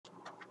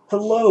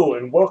Hello,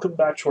 and welcome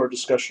back to our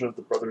discussion of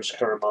the Brothers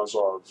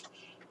Karamazov.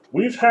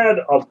 We've had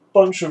a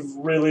bunch of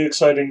really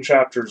exciting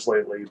chapters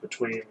lately,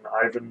 between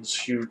Ivan's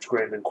huge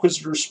Grand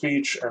Inquisitor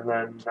speech and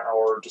then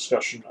our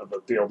discussion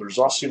about the Elder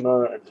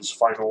Zosima and his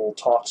final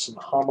talks and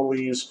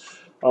homilies,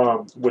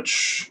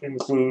 which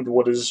include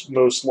what is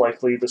most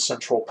likely the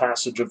central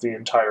passage of the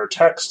entire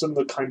text and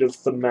the kind of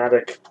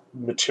thematic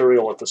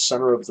material at the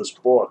center of this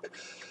book.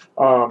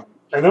 And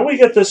then we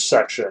get this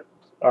section.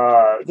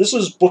 This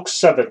is Book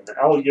 7,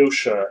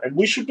 Alyosha, and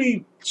we should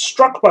be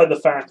struck by the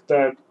fact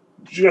that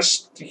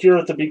just here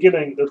at the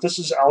beginning that this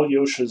is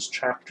Alyosha's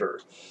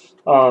chapter.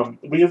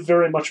 We have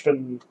very much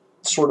been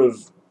sort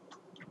of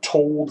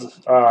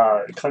told,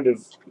 kind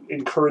of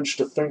encouraged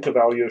to think of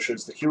Alyosha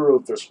as the hero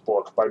of this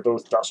book by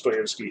both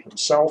Dostoevsky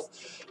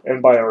himself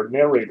and by our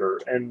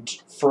narrator. And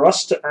for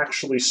us to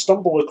actually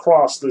stumble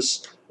across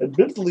this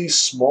admittedly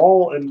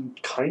small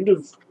and kind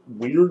of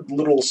weird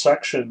little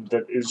section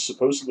that is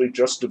supposedly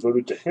just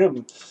devoted to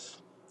him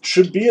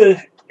should be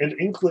an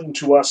inkling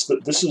to us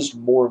that this is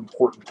more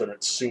important than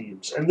it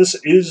seems. And this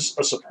is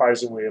a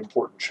surprisingly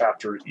important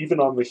chapter, even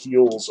on the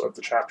heels of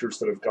the chapters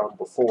that have gone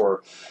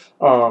before.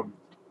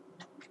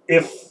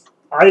 If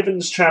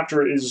Ivan's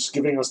chapter is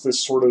giving us this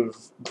sort of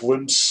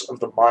glimpse of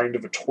the mind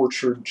of a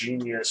tortured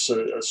genius,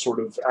 a sort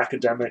of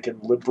academic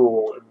and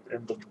liberal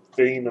in the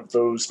vein of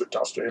those that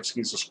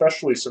Dostoevsky is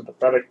especially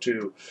sympathetic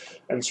to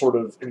and sort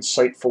of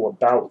insightful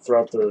about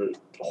throughout the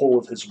whole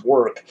of his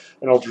work.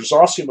 And Elder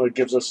Zosima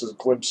gives us a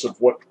glimpse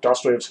of what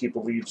Dostoevsky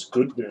believes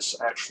goodness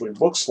actually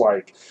looks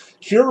like.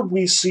 Here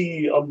we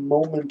see a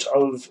moment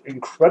of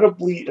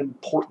incredibly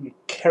important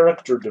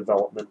character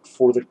development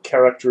for the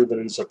character that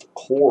is at the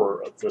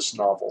core of this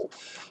novel.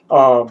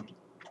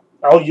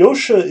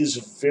 Alyosha is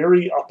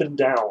very up and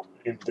down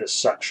in this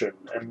section,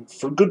 and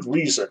for good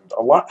reason.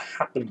 A lot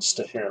happens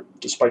to him,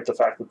 despite the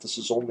fact that this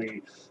is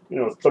only,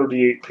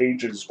 38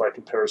 pages by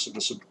comparison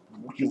to some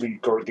really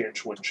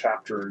gargantuan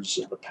chapters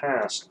in the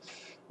past.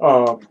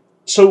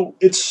 So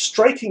it's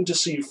striking to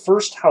see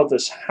first how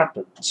this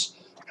happens,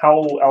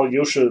 how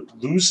Alyosha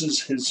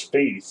loses his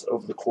faith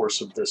over the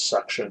course of this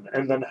section,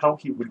 and then how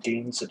he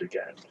regains it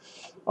again.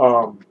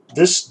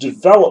 This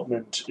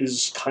development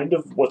is kind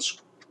of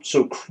what's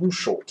so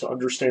crucial to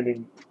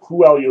understanding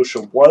who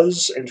Alyosha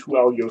was and who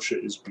Alyosha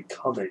is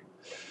becoming.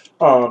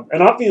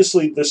 And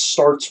obviously this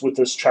starts with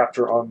this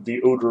chapter on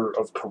the odor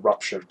of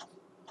corruption.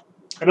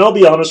 And I'll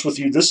be honest with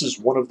you, this is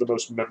one of the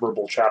most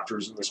memorable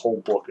chapters in this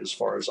whole book as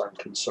far as I'm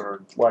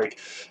concerned. Like,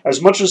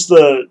 as much as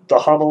the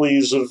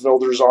homilies of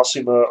Elder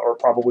Zosima are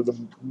probably the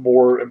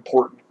more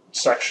important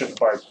section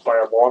by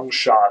a long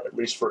shot, at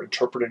least for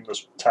interpreting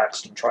this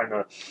text and trying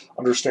to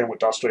understand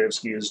what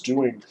Dostoevsky is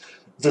doing,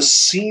 the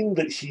scene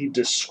that he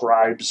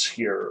describes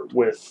here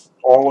with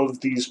all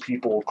of these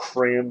people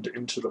crammed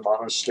into the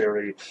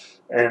monastery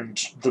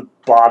and the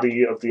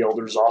body of the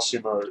Elder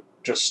Zosima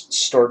just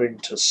starting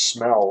to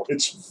smell,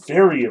 it's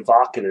very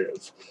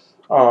evocative.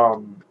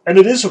 And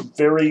it is a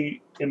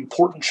very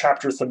important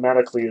chapter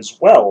thematically as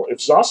well. If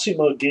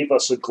Zosima gave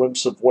us a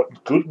glimpse of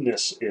what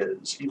goodness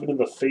is, even in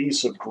the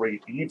face of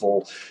great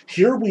evil,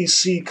 here we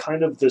see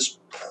kind of this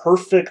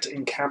perfect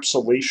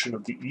encapsulation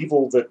of the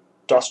evil that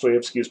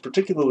Dostoevsky is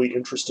particularly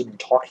interested in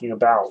talking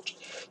about.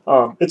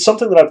 It's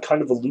something that I've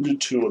kind of alluded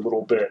to a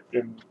little bit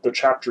in the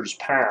chapters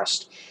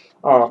past,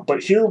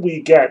 but here we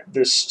get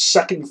this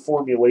second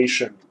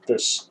formulation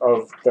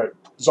that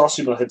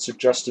Zosima had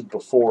suggested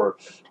before,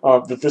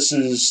 that this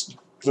is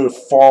the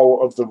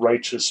fall of the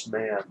righteous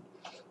man.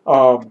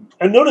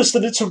 And notice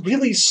that it's a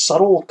really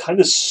subtle, kind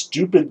of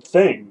stupid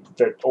thing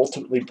that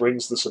ultimately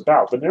brings this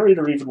about. The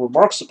narrator even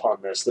remarks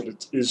upon this, that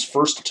it is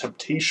first a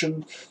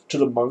temptation to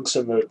the monks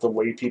and the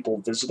lay people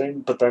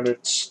visiting, but then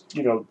it's,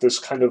 this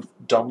kind of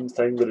dumb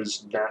thing that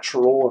is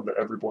natural and that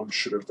everyone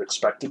should have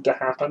expected to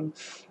happen,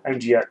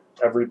 and yet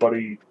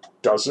everybody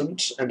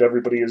doesn't, and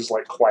everybody is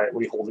like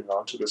quietly holding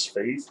on to this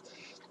faith.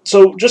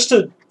 So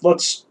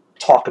let's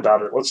talk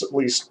about it. Let's at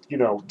least,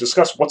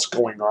 discuss what's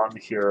going on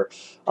here.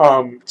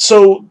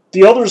 So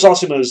the Elder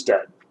Zosima is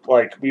dead.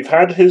 Like, we've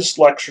had his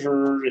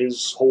lecture,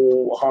 his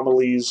whole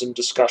homilies and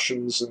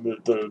discussions, and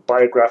the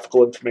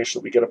biographical information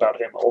that we get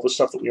about him, all the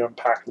stuff that we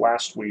unpacked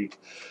last week.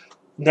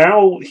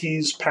 Now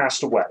he's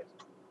passed away.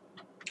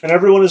 And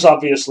everyone is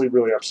obviously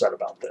really upset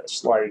about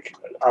this. Like,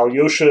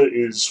 Alyosha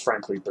is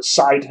frankly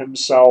beside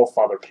himself.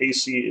 Father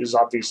Pacey is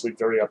obviously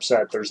very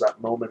upset. There's that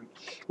moment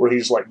where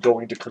he's like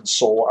going to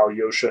console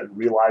Alyosha and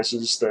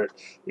realizes that,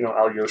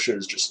 Alyosha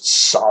is just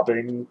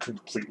sobbing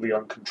completely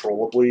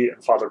uncontrollably,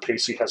 and Father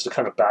Pacey has to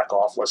kind of back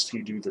off lest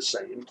he do the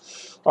same.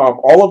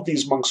 All of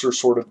these monks are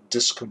sort of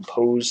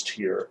discomposed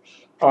here.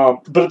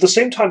 But at the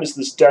same time as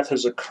this death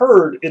has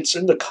occurred, it's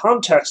in the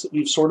context that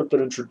we've sort of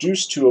been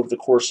introduced to over the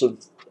course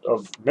of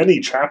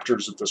many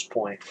chapters at this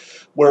point,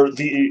 where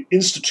the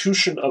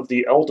institution of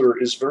the elder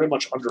is very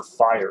much under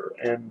fire,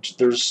 and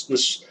there's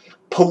this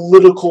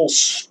political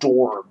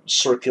storm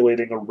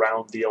circulating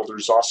around the Elder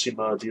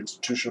Zosima, the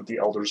institution of the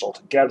elders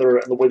altogether,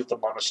 and the way that the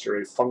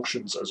monastery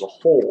functions as a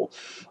whole.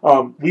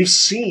 We've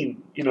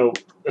seen,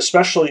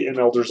 especially in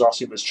Elder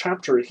Zosima's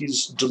chapter,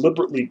 he's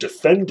deliberately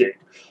defending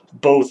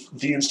both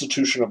the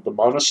institution of the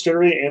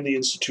monastery and the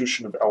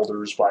institution of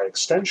elders by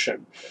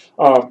extension.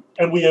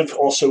 And we have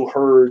also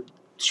heard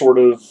sort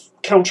of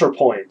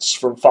counterpoints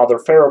from Father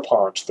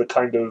Farapont, the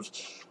kind of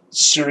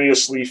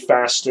seriously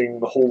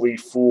fasting holy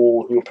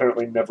fool who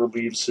apparently never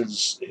leaves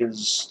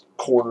his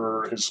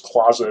corner, his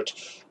closet,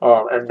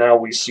 and now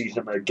we see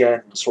him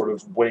again sort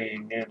of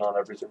weighing in on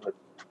everything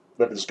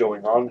that is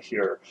going on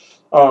here.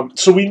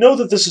 So we know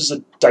that this is a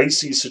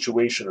dicey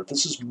situation, that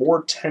this is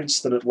more tense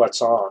than it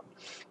lets on.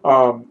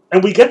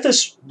 And we get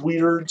this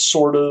weird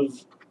sort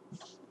of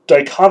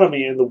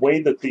dichotomy in the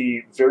way that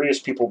the various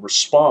people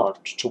respond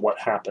to what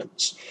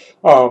happens.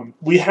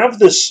 We have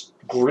this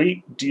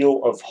great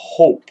deal of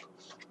hope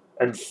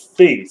and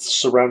faith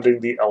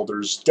surrounding the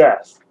elder's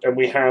death. And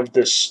we have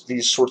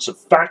these sorts of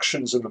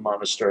factions in the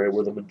monastery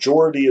where the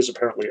majority is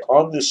apparently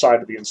on the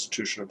side of the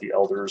institution of the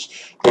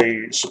elders.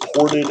 They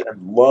supported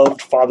and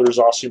loved Father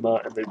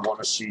Zosima, and they want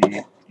to see,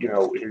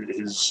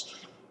 his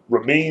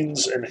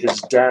remains and his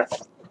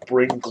death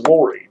bring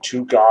glory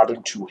to God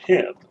and to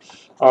him.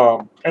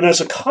 And as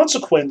a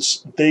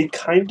consequence, they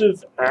kind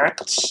of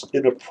act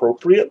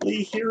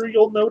inappropriately here,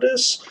 you'll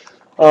notice.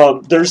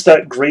 There's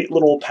that great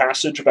little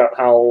passage about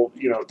how,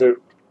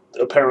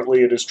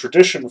 apparently it is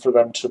tradition for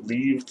them to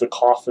leave the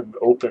coffin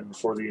open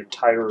for the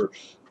entire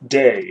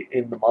day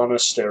in the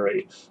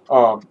monastery,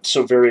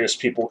 so various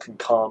people can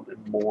come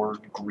and mourn,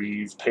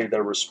 grieve, pay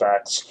their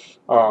respects.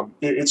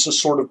 It's a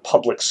sort of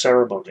public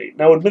ceremony.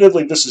 Now,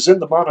 admittedly, this is in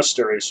the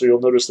monastery, so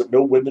you'll notice that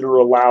no women are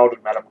allowed,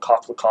 and Madame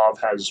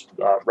Koklikov has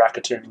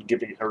Rakitin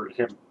giving her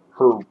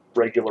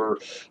regular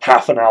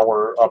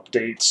half-an-hour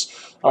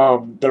updates.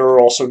 There are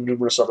also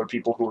numerous other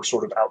people who are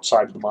sort of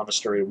outside the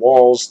monastery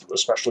walls,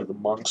 especially the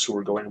monks who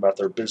are going about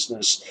their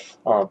business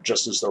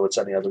just as though it's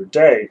any other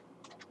day.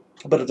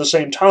 But at the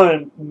same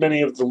time,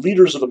 many of the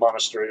leaders of the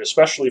monastery,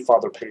 especially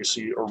Father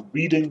Pacey, are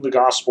reading the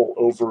gospel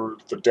over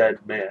the dead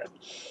man.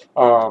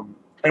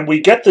 And we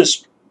get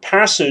this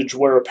passage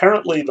where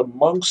apparently the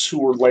monks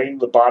who are laying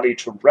the body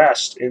to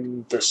rest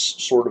in this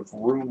sort of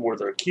room where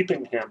they're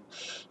keeping him,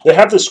 they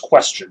have this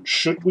question: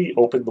 should we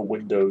open the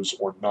windows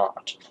or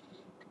not?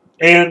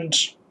 And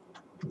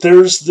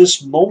there's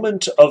this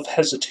moment of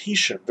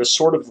hesitation, this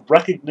sort of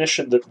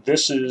recognition that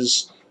this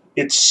is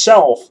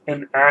itself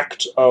an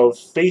act of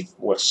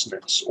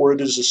faithlessness, or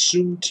it is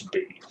assumed to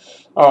be.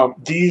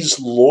 These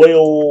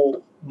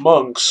loyal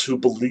monks who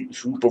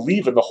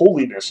believe in the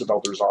holiness of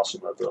Elder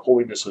Zosima, the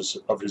holiness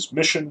of his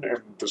mission,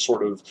 and the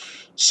sort of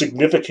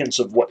significance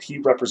of what he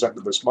represented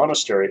in this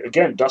monastery.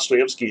 Again,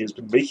 Dostoevsky has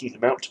been making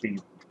him out to be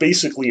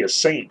basically a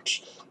saint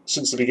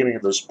since the beginning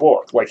of this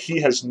book. Like, he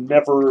has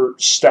never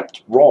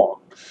stepped wrong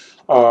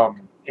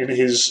in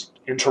his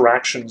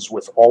interactions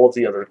with all of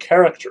the other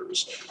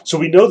characters. So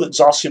we know that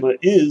Zosima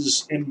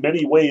is, in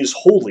many ways,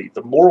 holy,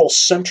 the moral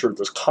center,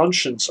 the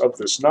conscience of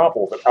this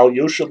novel, that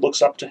Alyosha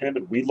looks up to him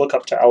and we look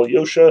up to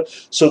Alyosha,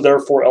 so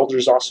therefore Elder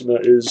Zosima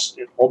is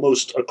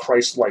almost a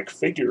Christ-like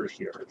figure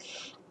here.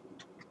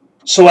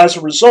 So as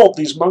a result,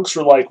 these monks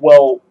are like,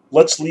 well,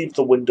 let's leave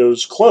the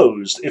windows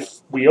closed.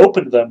 If we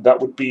opened them, that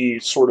would be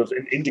sort of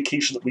an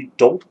indication that we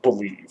don't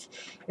believe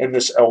in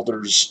this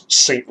elder's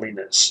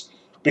saintliness.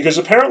 Because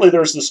apparently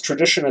there's this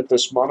tradition at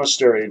this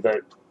monastery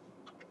that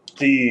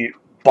the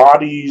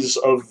bodies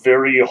of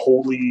very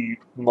holy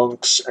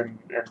monks and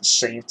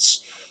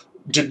saints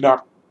did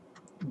not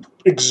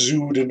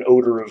exude an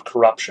odor of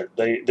corruption.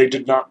 They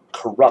did not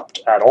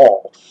corrupt at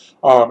all.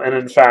 And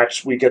in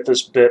fact, we get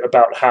this bit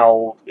about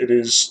how it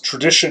is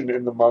tradition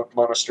in the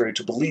monastery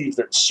to believe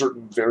that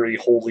certain very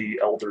holy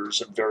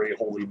elders and very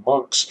holy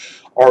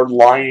monks are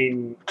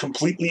lying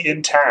completely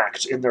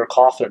intact in their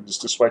coffins,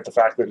 despite the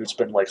fact that it's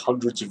been like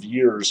hundreds of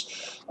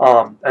years.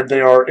 And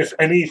they are, if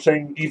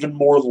anything, even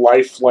more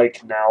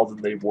lifelike now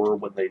than they were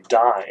when they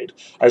died,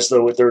 as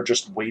though they're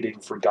just waiting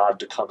for God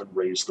to come and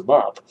raise them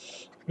up.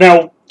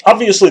 Now,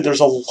 obviously, there's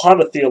a lot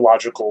of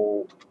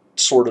theological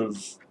sort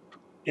of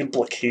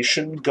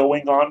implication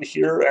going on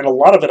here, and a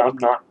lot of it I'm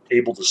not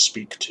able to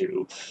speak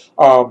to.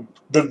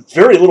 The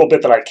very little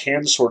bit that I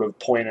can sort of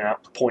point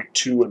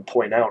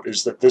out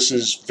is that this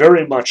is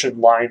very much in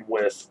line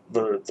with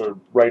the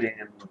writing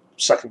in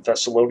 2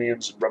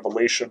 Thessalonians and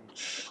Revelation,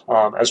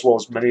 as well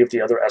as many of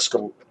the other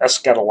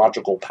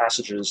eschatological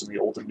passages in the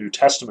Old and New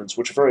Testaments,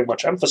 which very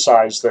much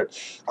emphasize that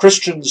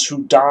Christians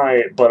who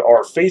die but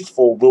are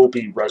faithful will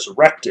be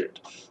resurrected.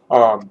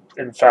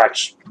 In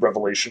fact,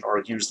 Revelation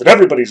argues that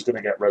everybody's going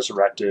to get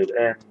resurrected,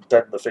 and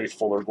then the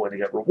faithful are going to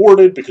get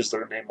rewarded because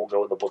their name will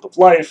go in the book of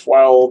life,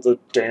 while the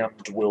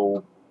damned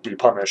will be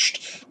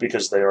punished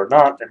because they are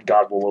not, and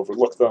God will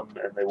overlook them,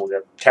 and they will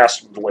get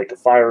cast into the lake of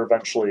fire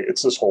eventually.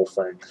 It's this whole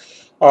thing.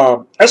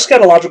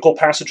 Eschatological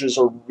passages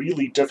are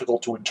really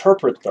difficult to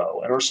interpret,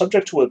 though, and are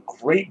subject to a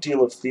great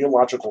deal of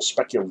theological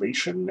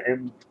speculation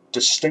and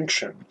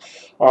distinction.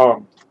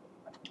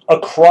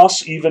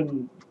 across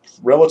even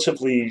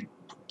relatively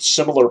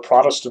similar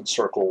Protestant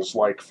circles,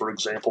 like, for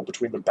example,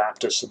 between the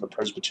Baptists and the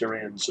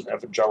Presbyterians and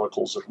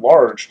evangelicals at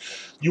large,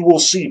 you will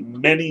see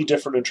many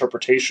different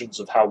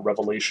interpretations of how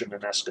Revelation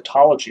and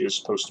eschatology is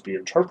supposed to be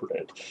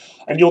interpreted.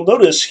 And you'll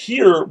notice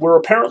here we're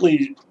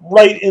apparently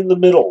right in the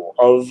middle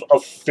of a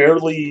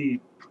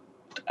fairly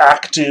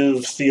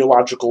active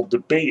theological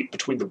debate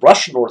between the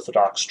Russian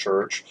Orthodox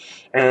Church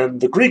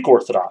and the Greek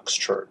Orthodox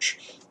Church.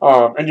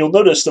 And you'll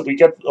notice that we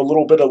get a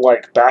little bit of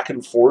like back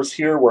and forth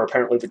here, where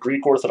apparently the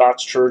Greek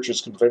Orthodox Church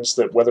is convinced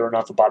that whether or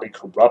not the body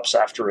corrupts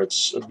after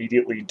it's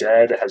immediately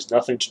dead has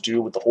nothing to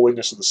do with the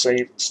holiness of the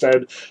saint.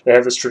 Instead, they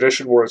have this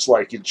tradition where it's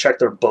like you check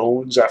their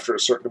bones after a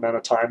certain amount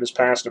of time has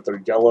passed. If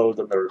they're yellow,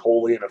 then they're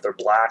holy, and if they're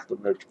black,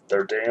 then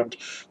they're damned.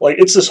 Like,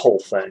 it's this whole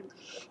thing.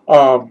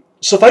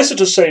 Suffice it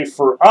to say,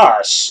 for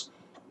us,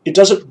 it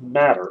doesn't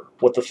matter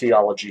what the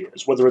theology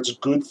is, whether it's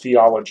good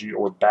theology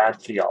or bad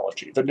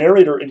theology. The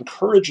narrator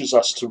encourages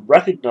us to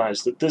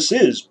recognize that this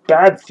is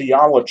bad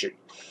theology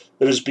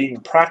that is being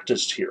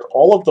practiced here.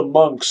 All of the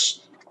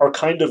monks are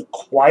kind of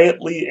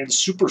quietly and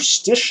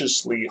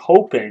superstitiously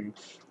hoping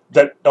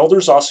that Elder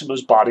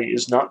Zosima's body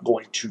is not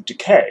going to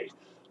decay.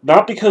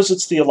 Not because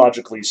it's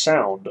theologically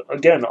sound.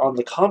 Again, on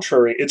the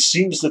contrary, it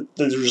seems that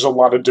there's a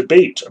lot of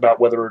debate about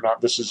whether or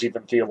not this is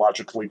even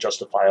theologically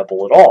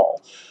justifiable at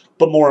all.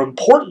 But more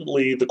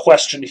importantly, the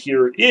question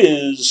here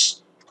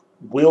is,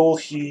 will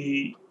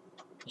he,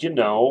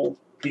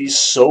 be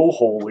so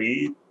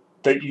holy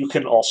that you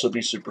can also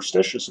be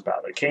superstitious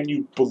about it? Can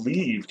you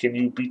believe, can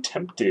you be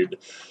tempted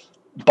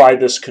by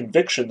this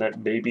conviction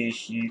that maybe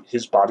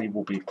his body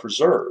will be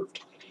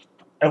preserved?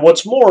 And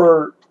what's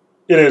more,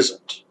 it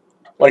isn't.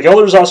 Like,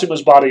 Elder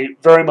Zosima's body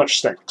very much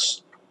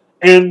stinks.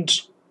 And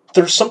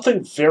there's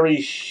something very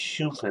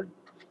human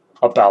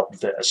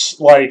about this.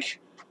 Like,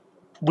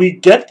 we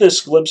get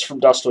this glimpse from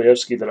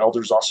Dostoevsky that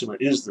Elder Zosima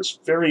is this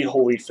very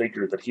holy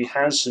figure, that he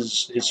has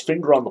his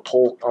finger on the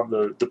pulse, on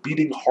the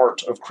beating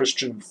heart of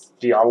Christian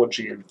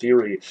theology and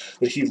theory,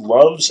 that he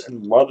loves,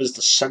 and love is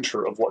the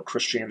center of what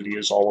Christianity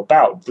is all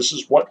about. This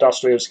is what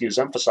Dostoevsky has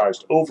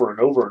emphasized over and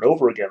over and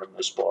over again in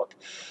this book.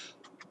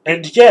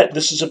 And yet,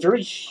 this is a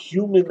very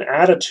human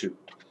attitude.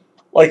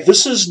 Like,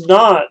 this is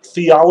not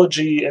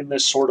theology in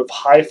this sort of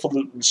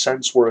highfalutin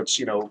sense where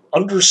it's,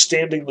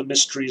 understanding the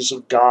mysteries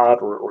of God,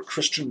 or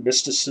Christian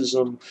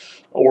mysticism,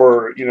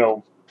 or,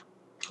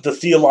 the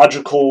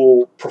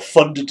theological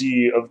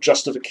profundity of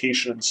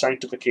justification and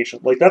sanctification.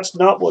 Like, that's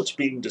not what's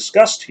being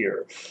discussed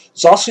here.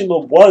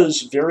 Zosima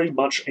was very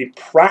much a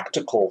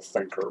practical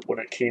thinker when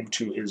it came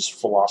to his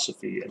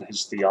philosophy and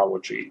his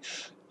theology.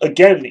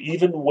 Again,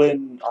 even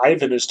when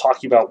Ivan is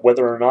talking about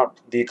whether or not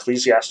the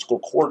ecclesiastical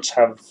courts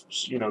have,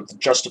 the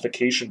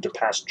justification to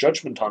pass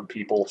judgment on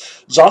people,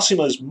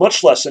 Zosima is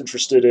much less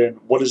interested in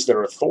what is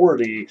their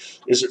authority,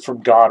 is it from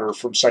God or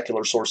from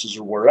secular sources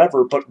or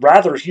wherever, but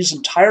rather he's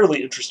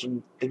entirely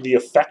interested in the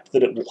effect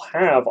that it will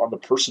have on the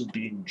person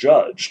being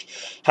judged.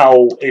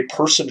 How a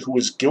person who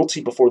is guilty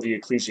before the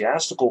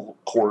ecclesiastical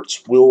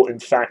courts will in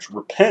fact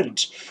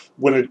repent,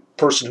 when a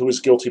person who is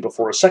guilty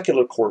before a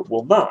secular court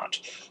will not.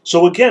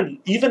 So again,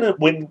 even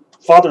when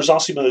Father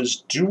Zosima is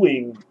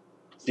doing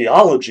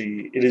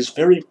theology, it is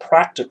very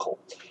practical.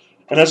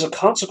 And as a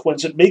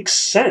consequence, it makes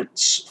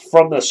sense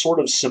from a sort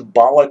of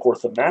symbolic or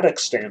thematic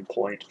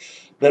standpoint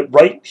that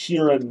right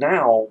here and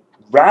now,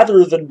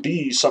 rather than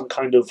be some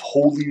kind of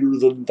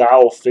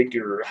holier-than-thou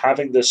figure,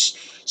 having this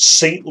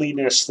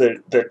saintliness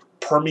that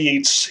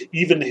permeates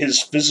even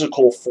his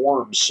physical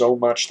form so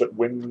much that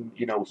when,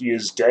 he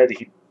is dead,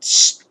 he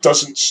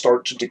doesn't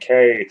start to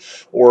decay,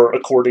 or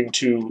according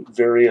to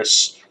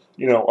various,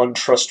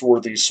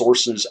 untrustworthy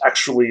sources,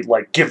 actually,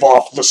 like, give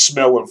off the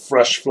smell of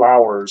fresh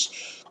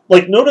flowers.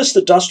 Like, notice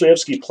that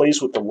Dostoevsky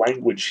plays with the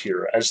language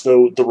here, as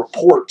though the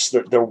reports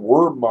that there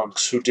were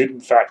monks who did in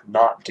fact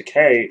not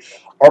decay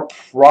are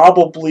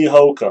probably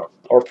hokum,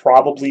 or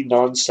probably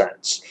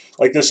nonsense.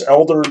 Like, this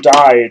elder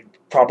died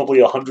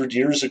probably 100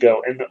 years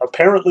ago, and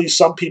apparently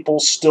some people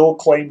still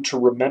claim to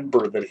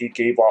remember that he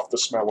gave off the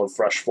smell of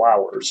fresh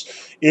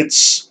flowers.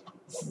 It's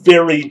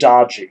very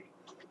dodgy.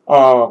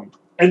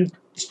 And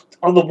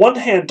on the one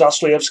hand,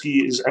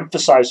 Dostoevsky is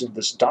emphasizing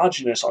this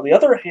dodginess. On the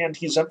other hand,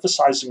 he's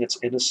emphasizing its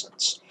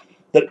innocence.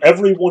 That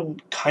everyone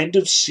kind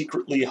of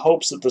secretly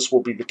hopes that this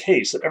will be the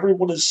case. That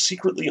everyone is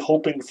secretly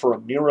hoping for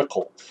a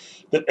miracle.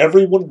 That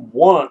everyone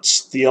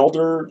wants the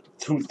elder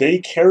who they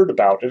cared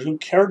about and who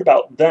cared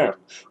about them,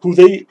 who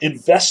they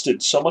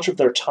invested so much of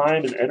their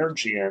time and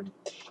energy in,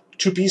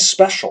 to be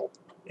special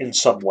in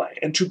some way,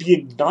 and to be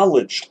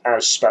acknowledged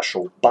as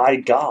special by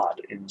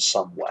God in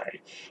some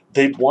way.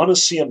 They want to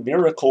see a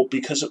miracle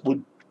because it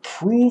would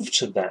prove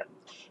to them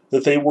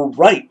that they were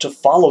right to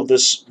follow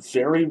this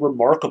very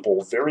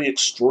remarkable, very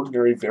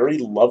extraordinary, very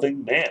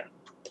loving man.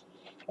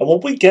 And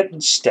what we get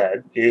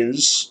instead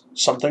is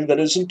something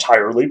that is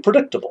entirely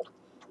predictable,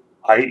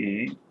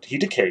 i.e., he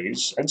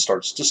decays and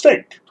starts to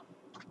stink.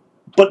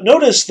 But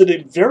notice that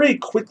it very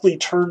quickly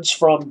turns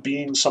from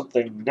being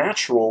something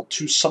natural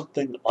to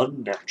something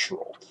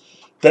unnatural.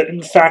 that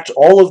in fact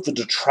all of the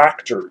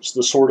detractors,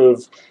 the sort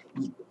of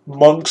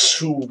monks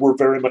who were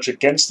very much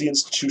against the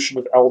institution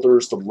of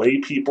elders, the lay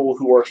people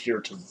who are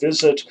here to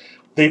visit,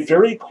 they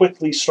very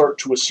quickly start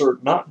to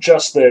assert not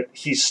just that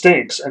he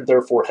stinks and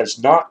therefore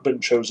has not been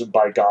chosen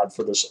by God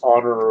for this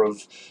honor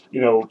of,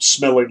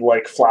 smelling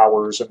like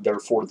flowers and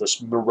therefore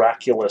this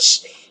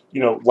miraculous,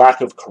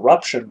 lack of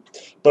corruption,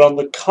 but on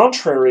the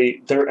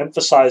contrary, they're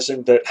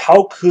emphasizing that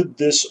how could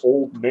this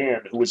old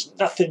man, who is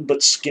nothing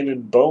but skin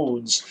and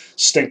bones,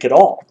 stink at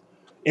all?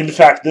 In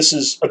fact, this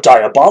is a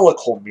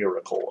diabolical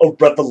miracle, a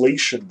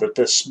revelation that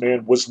this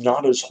man was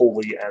not as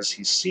holy as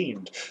he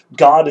seemed.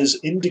 God is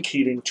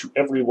indicating to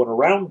everyone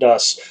around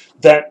us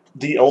that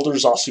the elder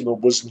Zosima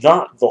was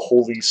not the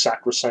holy,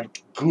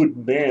 sacrosanct,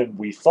 good man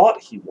we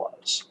thought he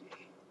was.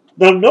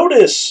 Now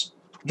notice,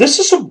 this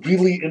is a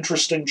really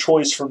interesting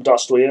choice from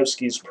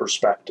Dostoevsky's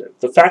perspective.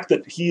 The fact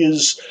that he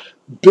has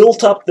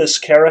built up this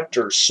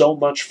character so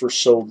much for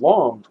so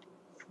long,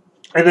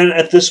 and then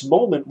at this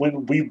moment,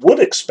 when we would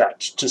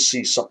expect to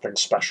see something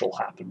special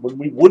happen, when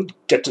we would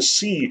get to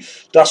see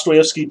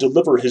Dostoevsky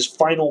deliver his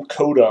final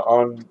coda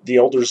on the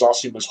elder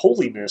Zosima's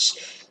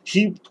holiness,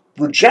 he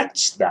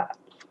rejects that,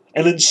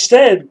 and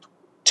instead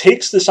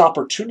takes this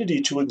opportunity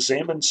to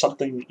examine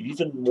something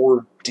even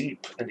more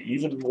deep and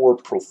even more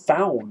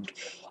profound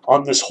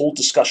on this whole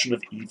discussion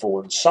of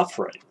evil and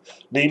suffering,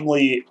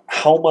 namely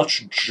how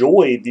much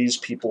joy these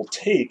people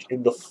take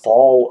in the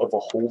fall of a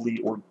holy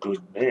or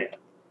good man.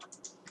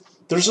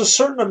 There's a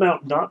certain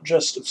amount not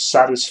just of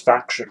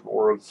satisfaction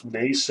or of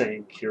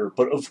naysaying here,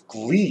 but of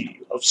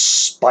glee, of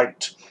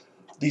spite.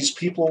 These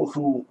people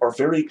who are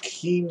very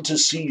keen to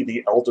see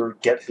the elder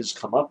get his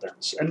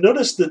comeuppance. And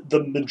notice that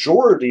the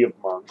majority of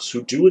monks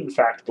who do in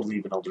fact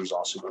believe in Elder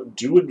Zosima,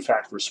 do in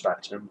fact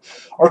respect him,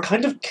 are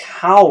kind of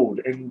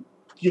cowed and,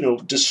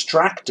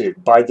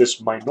 distracted by this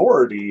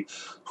minority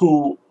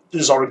who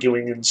is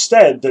arguing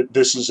instead that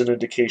this is an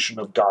indication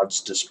of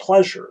God's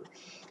displeasure.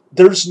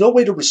 There's no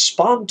way to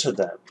respond to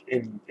them,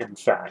 in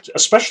fact,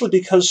 especially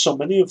because so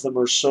many of them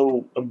are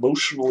so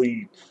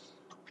emotionally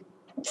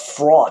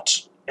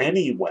fraught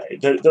anyway.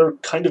 They're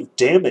kind of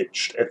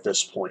damaged at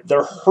this point.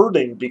 They're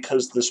hurting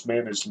because this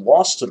man is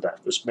lost to them,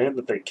 this man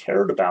that they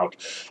cared about.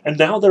 And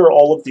now there are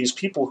all of these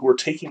people who are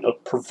taking a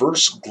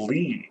perverse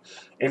glee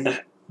in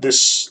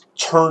this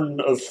turn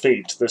of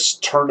fate, this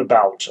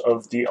turnabout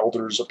of the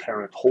elder's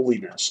apparent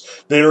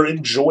holiness. They are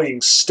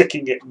enjoying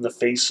sticking it in the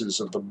faces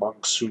of the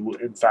monks who,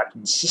 in fact,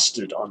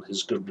 insisted on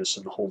his goodness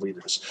and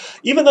holiness.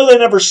 Even though they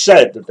never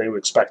said that they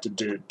expected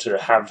to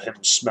have him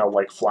smell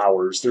like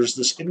flowers, there's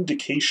this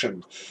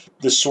indication,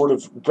 this sort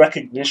of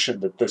recognition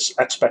that this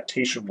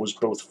expectation was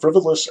both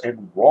frivolous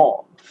and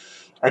wrong,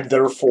 and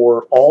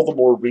therefore all the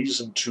more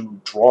reason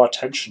to draw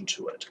attention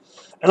to it.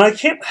 And I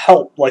can't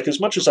help, as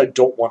much as I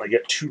don't want to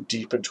get too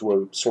deep into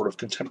a sort of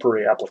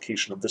contemporary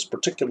application of this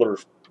particular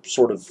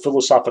sort of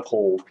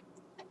philosophical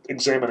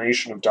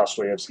examination of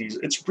Dostoevsky's,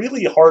 it's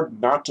really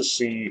hard not to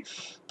see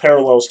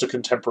parallels to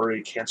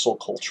contemporary cancel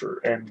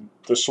culture and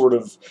the sort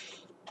of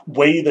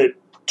way that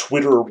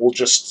Twitter will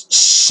just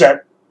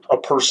set a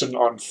person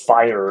on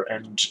fire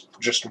and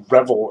just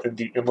revel in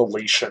the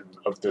immolation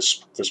of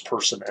this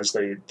person as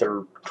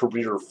their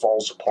career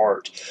falls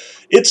apart.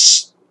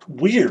 It's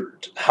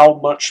weird how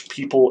much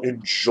people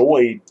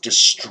enjoy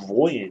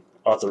destroying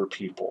other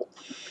people.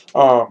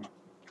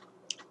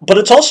 But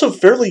it's also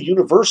fairly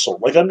universal.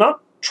 I'm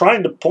not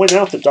trying to point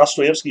out that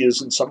Dostoevsky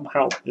is in some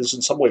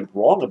way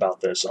wrong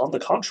about this. On the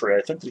contrary,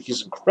 I think that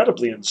he's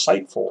incredibly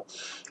insightful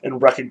in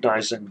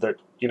recognizing that,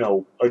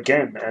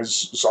 again,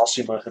 as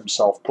Zosima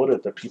himself put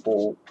it, that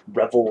people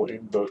revel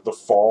in the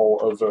fall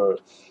of a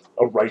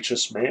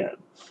righteous man.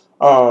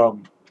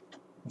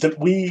 That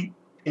we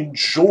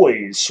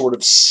enjoy sort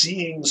of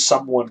seeing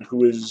someone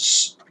who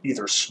is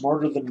either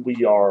smarter than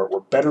we are, or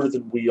better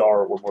than we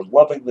are, or more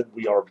loving than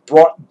we are,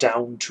 brought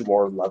down to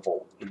our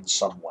level in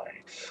some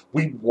way.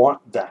 We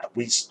want that.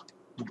 We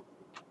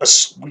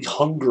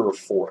hunger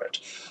for it.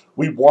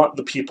 We want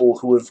the people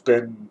who have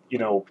been,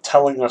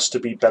 telling us to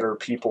be better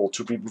people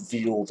to be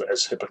revealed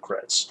as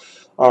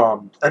hypocrites.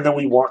 And then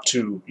we want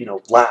to,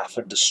 laugh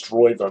and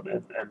destroy them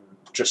and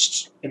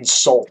just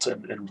insult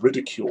and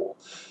ridicule.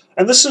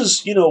 And this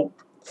is,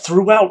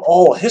 throughout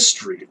all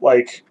history,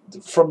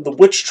 from the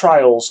witch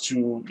trials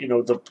to,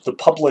 the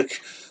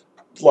public,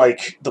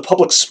 the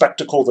public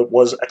spectacle that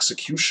was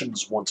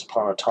executions once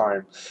upon a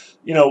time.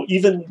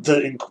 Even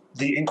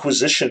the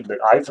Inquisition that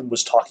Ivan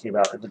was talking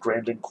about in the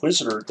Grand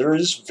Inquisitor, there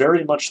is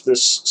very much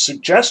this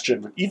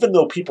suggestion that even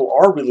though people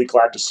are really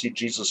glad to see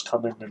Jesus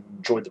come in and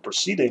enjoy the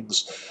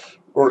proceedings,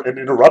 and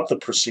interrupt the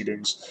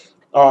proceedings,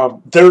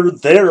 they're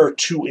there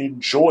to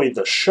enjoy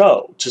the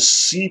show, to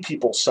see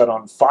people set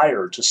on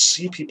fire, to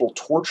see people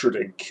tortured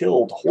and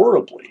killed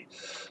horribly.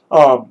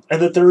 And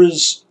that there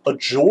is a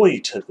joy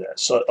to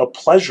this, a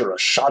pleasure, a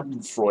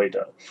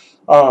schadenfreude.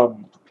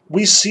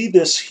 We see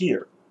this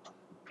here.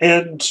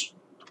 And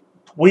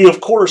we,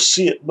 of course,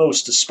 see it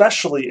most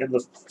especially in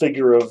the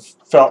figure of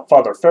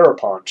Father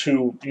Ferapont,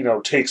 who,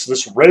 takes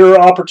this rare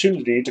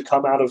opportunity to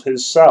come out of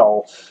his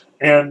cell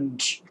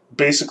and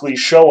basically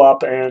show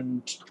up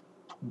and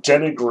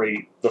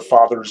denigrate the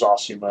Father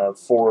Zosima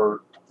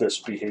for this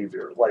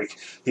behavior. Like,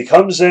 he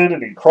comes in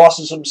and he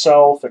crosses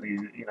himself and he,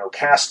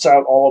 casts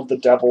out all of the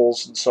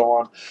devils and so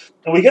on.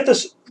 And we get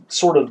this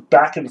sort of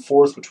back and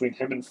forth between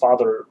him and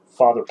Father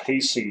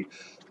Pacy,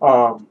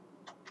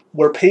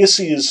 where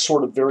Pacy is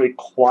sort of very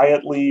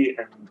quietly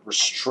and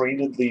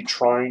restrainedly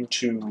trying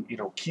to,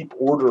 keep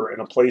order in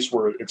a place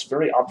where it's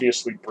very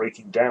obviously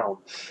breaking down.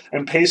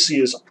 And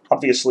Pacy is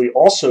obviously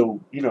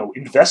also,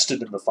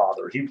 invested in the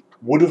Father. He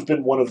would have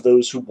been one of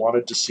those who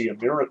wanted to see a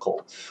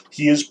miracle.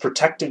 He is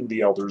protecting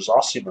the Elder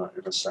Zosima,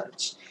 in a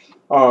sense.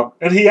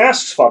 And he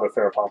asks Father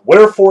Farapon,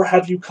 "Wherefore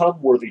have you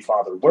come, worthy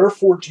Father?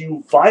 Wherefore do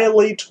you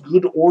violate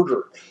good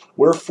order?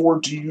 Wherefore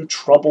do you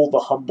trouble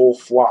the humble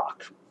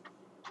flock?"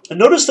 And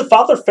notice that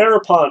Father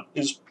Farapon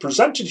is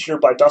presented here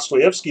by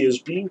Dostoevsky as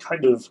being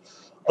kind of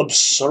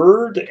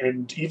absurd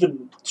and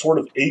even sort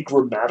of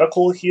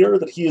agrammatical here,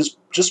 that he is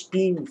just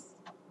being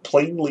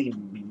plainly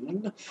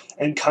mean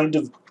and kind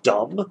of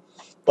dumb.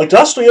 Like,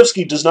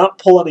 Dostoevsky does not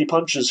pull any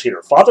punches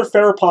here. Father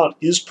Farapon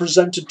is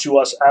presented to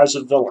us as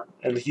a villain,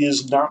 and he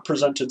is not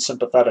presented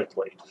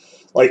sympathetically.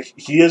 Like,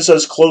 he is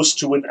as close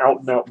to an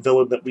out-and-out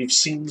villain that we've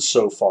seen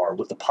so far,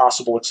 with the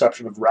possible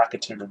exception of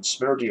Rakitin and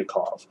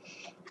Smerdyakov.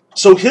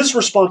 So his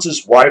response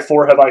is, "Why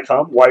for have I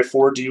come? Why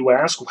for do you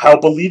ask? How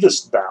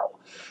believest thou?"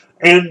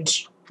 And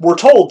we're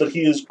told that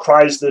he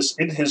cries this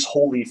in his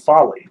holy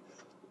folly.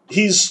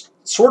 He's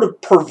sort of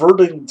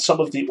perverting some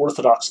of the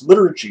Orthodox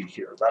liturgy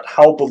here. That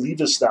 "how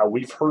believest thou"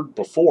 we've heard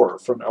before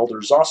from Elder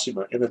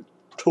Zosima in a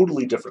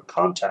totally different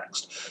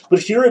context. But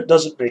here it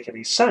doesn't make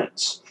any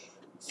sense.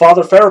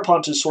 Father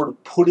Farapont is sort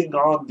of putting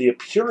on the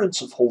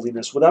appearance of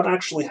holiness without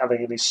actually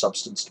having any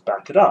substance to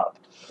back it up.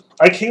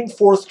 "I came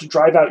forth to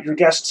drive out your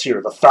guests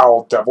here, the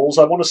foul devils.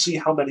 I want to see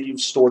how many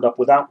you've stored up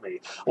without me.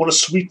 I want to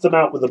sweep them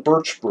out with a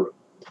birch broom."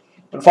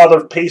 And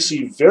Father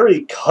Pacy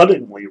very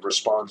cuttingly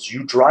responds,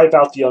 "You drive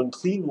out the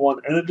unclean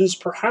one, and it is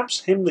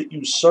perhaps him that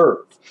you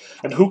serve.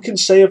 And who can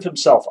say of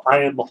himself, 'I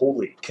am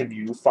holy'? Can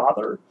you,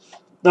 Father?"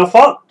 Now,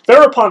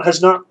 Farapont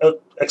has not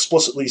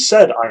explicitly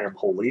said, "I am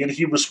holy," and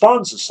he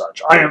responds as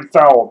such. "I am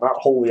foul, not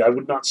holy. I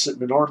would not sit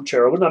in an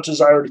armchair. I would not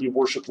desire to be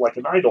worshipped like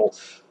an idol."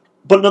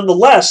 But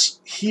nonetheless,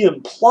 he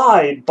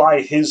implied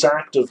by his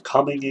act of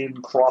coming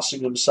in,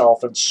 crossing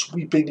himself, and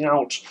sweeping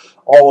out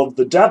all of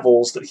the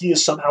devils that he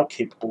is somehow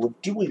capable of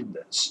doing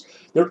this.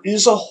 There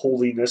is a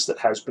holiness that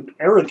has been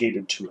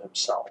arrogated to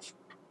himself.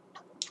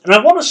 And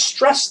I want to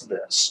stress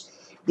this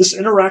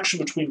interaction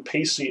between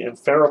Pacy and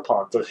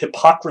Farapont, the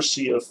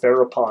hypocrisy of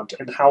Farapont,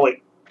 and how it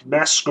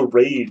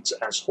masquerades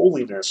as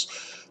holiness,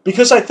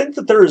 because I think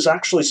that there is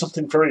actually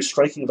something very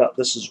striking about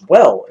this as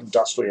well in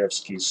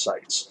Dostoevsky's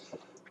sites.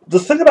 The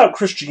thing about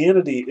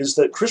Christianity is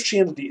that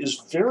Christianity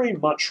is very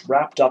much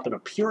wrapped up in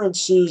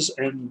appearances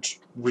and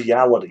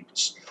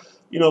realities.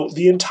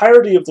 The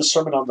entirety of the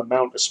Sermon on the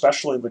Mount,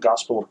 especially in the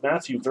Gospel of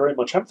Matthew, very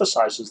much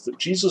emphasizes that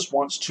Jesus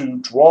wants to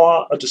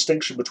draw a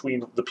distinction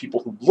between the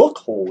people who look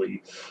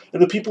holy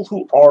and the people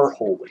who are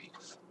holy.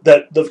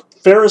 That the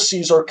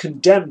Pharisees are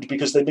condemned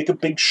because they make a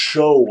big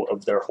show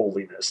of their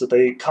holiness, that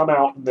they come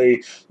out and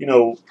they,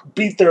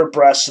 beat their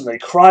breasts and they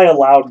cry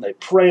aloud and they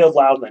pray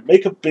aloud and they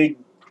make a big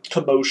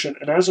commotion,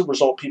 and as a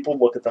result, people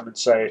look at them and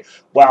say,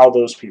 "Wow,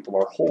 those people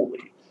are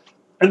holy."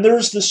 And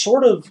there's this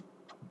sort of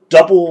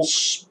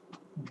double-edged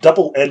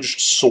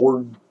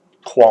sword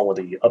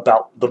quality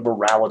about the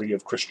morality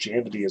of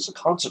Christianity as a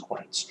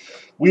consequence.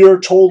 We are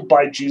told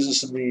by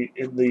Jesus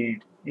in the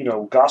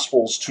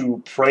Gospels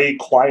to pray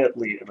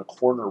quietly in a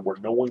corner where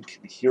no one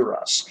can hear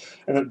us,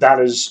 and that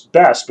is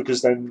best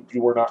because then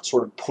you are not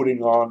sort of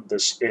putting on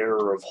this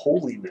air of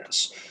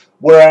holiness.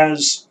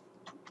 Whereas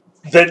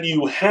then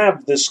you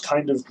have this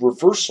kind of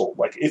reversal.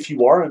 Like, if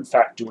you are in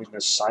fact doing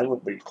this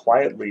silently,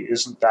 quietly,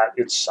 isn't that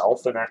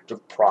itself an act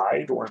of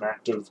pride or an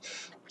act of,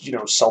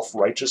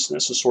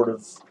 self-righteousness, a sort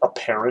of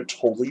apparent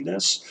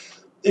holiness?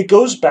 It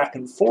goes back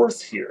and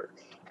forth here.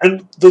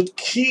 And the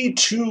key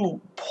to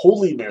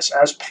holiness,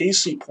 as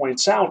Pacy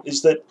points out,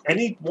 is that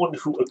anyone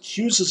who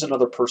accuses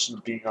another person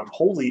of being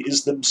unholy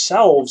is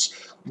themselves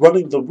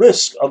running the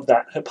risk of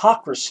that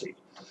hypocrisy.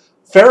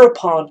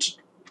 Farapont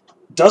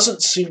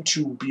doesn't seem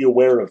to be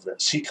aware of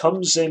this. He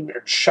comes in and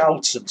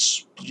shouts and,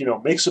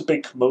 makes a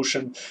big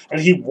commotion,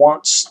 and he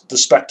wants the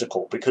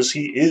spectacle because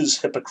he is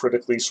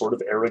hypocritically sort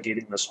of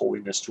arrogating this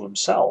holiness to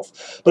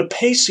himself. But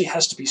Pacy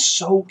has to be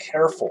so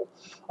careful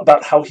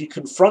about how he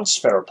confronts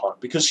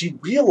Farapont, because he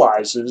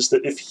realizes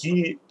that if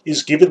he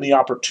is given the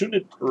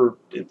opportunity, or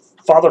if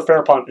Father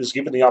Farapont is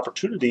given the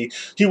opportunity,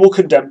 he will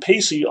condemn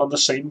Pacy on the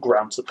same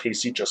grounds that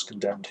Pacy just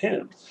condemned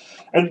him.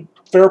 And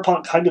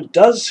Farapont kind of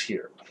does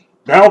here.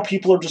 "Now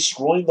people are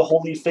destroying the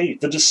holy faith.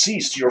 The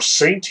deceased, your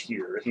saint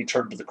here," he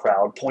turned to the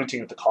crowd, pointing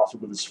at the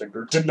coffin with his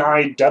finger,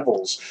 "denied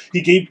devils.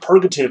 He gave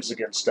purgatives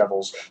against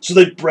devils, so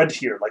they bred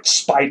here like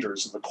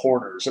spiders in the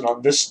corners, and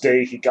on this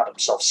day he got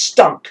himself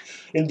stunk.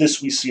 In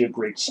this we see a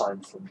great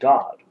sign from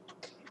God."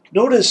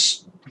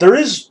 Notice there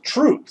is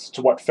truth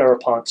to what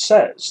Farapont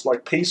says.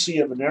 Like, Pacy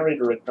and the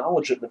narrator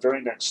acknowledge it in the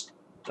very next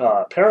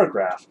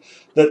paragraph,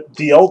 that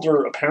the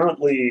elder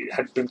apparently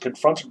had been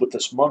confronted with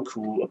this monk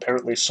who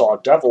apparently saw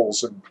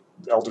devils, and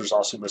Elder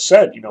Zosima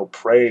said,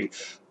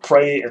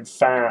 pray and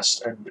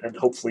fast, and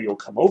hopefully you'll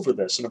come over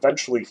this. And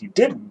eventually he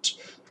didn't,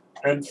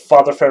 and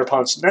Father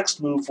Ferapant's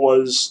next move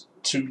was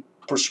to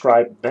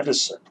prescribe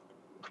medicine,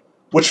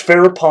 which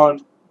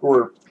Ferapont,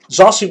 or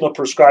Zosima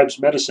prescribes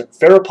medicine.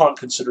 Ferapont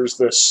considers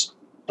this,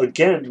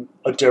 again,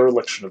 a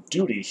dereliction of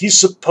duty. He's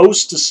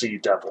supposed to see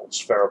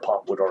devils,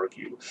 Ferapont would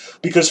argue,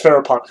 because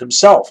Ferapont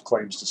himself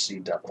claims to see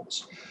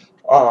devils.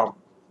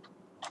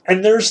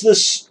 And there's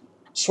this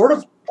sort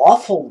of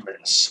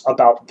awfulness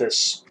about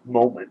this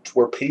moment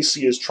where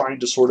Pacey is trying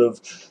to sort of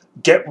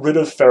get rid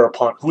of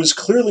Ferapont, who is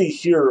clearly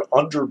here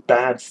under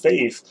bad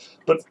faith,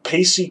 but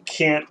Pacey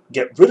can't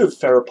get rid of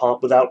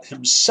Ferapont without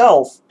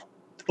himself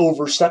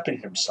overstepping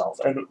himself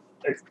and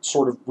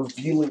sort of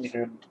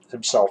revealing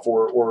himself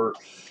or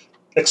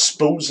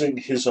exposing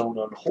his own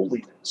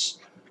unholiness.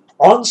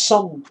 On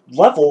some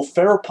level,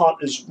 Ferapont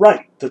is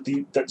right that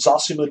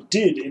Zosima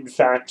did, in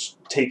fact,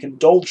 take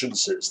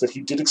indulgences, that he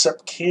did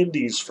accept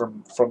candies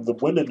from the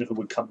women who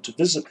would come to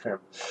visit him,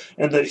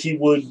 and that he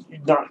would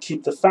not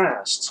keep the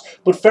fasts.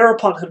 But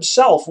Ferapont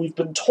himself, we've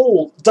been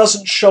told,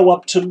 doesn't show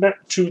up to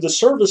the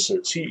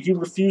services. He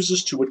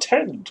refuses to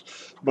attend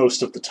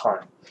most of the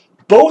time.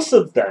 Both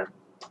of them,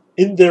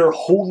 in their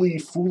holy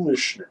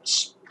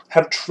foolishness,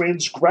 have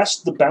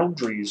transgressed the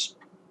boundaries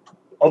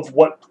of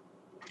what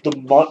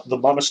the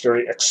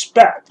monastery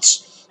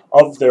expects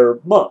of their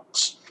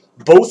monks.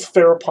 Both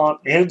Ferapont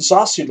and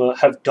Zosima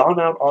have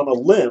gone out on a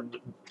limb,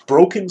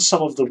 broken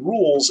some of the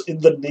rules in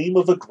the name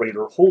of a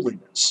greater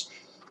holiness.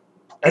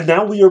 And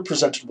now we are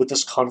presented with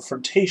this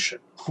confrontation.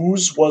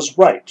 Whose was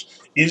right?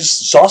 Is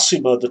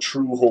Zosima the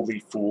true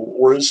holy fool,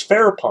 or is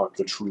Ferapont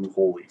the true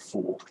holy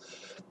fool?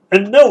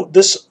 And note,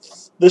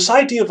 this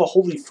idea of a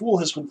holy fool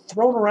has been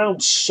thrown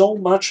around so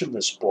much in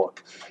this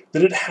book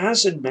that it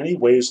has in many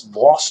ways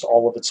lost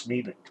all of its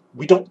meaning.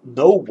 We don't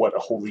know what a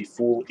holy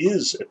fool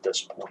is at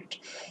this point.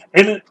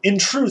 And in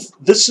truth,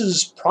 this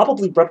is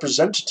probably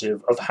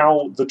representative of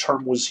how the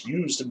term was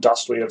used in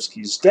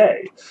Dostoevsky's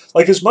day.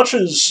 Like, as much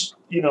as,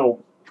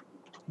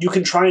 you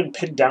can try and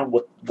pin down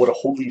what a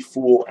holy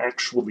fool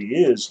actually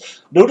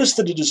is, notice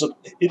that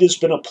it has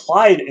been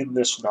applied in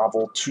this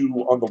novel to,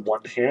 on the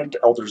one hand,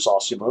 Elder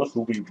Zosima,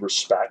 who we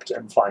respect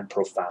and find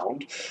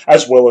profound,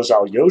 as well as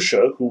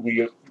Alyosha, who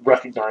we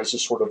recognize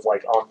as sort of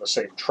like on the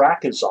same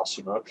track as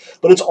Zosima,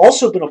 but it's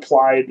also been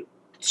applied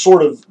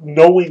sort of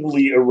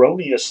knowingly,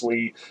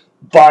 erroneously,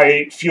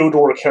 by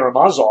Fyodor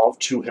Karamazov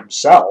to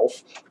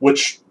himself,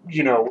 which,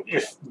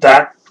 if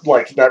that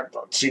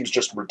seems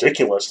just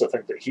ridiculous to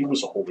think that he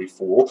was a holy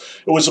fool.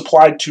 It was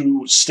applied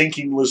to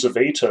Stinking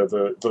Lizaveta,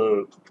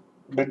 the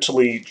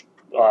mentally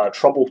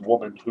troubled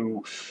woman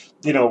who,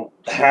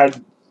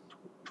 had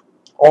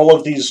all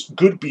of these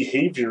good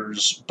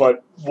behaviors,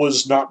 but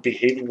was not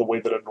behaving the way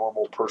that a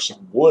normal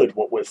person would.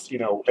 What with,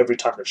 every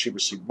time that she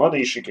received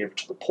money, she gave it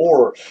to the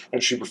poor,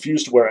 and she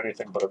refused to wear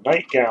anything but a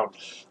nightgown.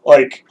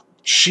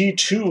 She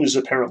too is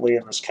apparently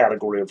in this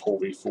category of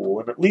holy fool,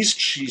 and at least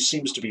she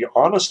seems to be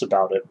honest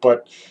about it,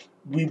 but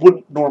we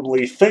wouldn't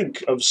normally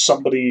think of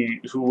somebody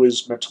who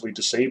is mentally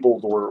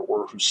disabled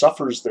or who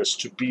suffers this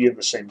to be in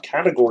the same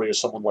category as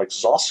someone like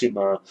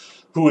Zosima,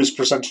 who is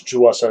presented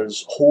to us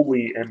as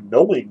holy and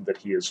knowing that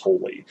he is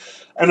holy.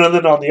 And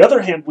then on the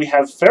other hand, we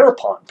have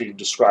Ferapont being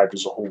described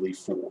as a holy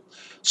fool.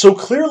 So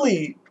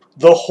clearly,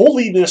 the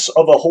holiness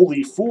of a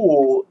holy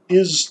fool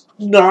is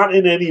not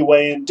in any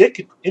way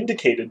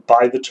indicated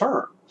by the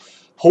term.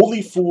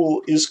 Holy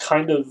fool is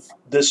kind of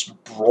this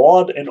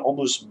broad and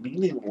almost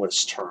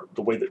meaningless term,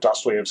 the way that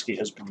Dostoevsky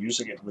has been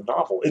using it in the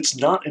novel. It's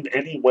not in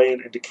any way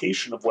an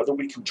indication of whether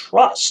we can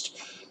trust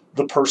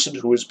the person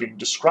who is being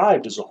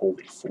described as a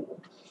holy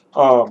fool.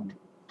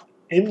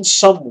 In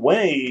some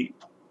way,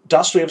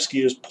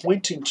 Dostoevsky is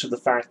pointing to the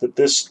fact that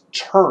this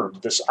term,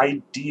 this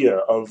idea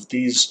of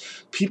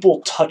these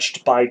people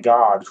touched by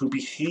God who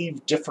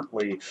behave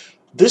differently,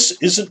 this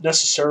isn't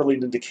necessarily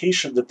an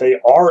indication that they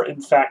are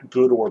in fact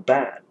good or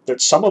bad,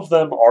 that some of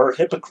them are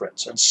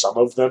hypocrites, and some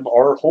of them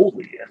are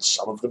holy, and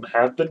some of them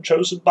have been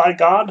chosen by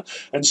God,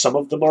 and some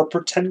of them are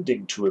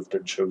pretending to have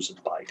been chosen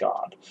by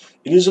God.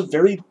 It is a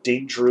very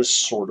dangerous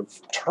sort of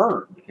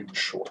term, in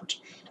short,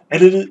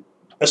 and it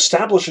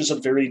establishes a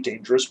very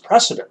dangerous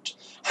precedent.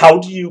 How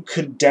do you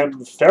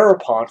condemn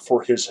Ferapont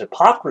for his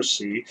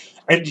hypocrisy,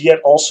 and yet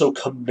also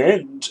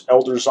commend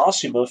Elder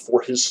Zosima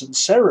for his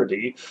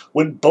sincerity,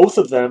 when both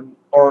of them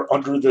are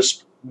under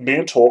this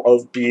mantle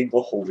of being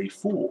a holy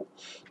fool?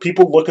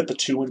 People look at the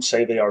two and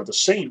say they are the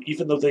same,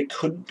 even though they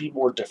couldn't be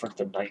more different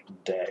than night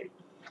and day.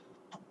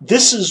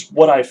 This is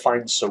what I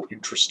find so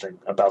interesting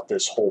about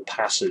this whole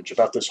passage,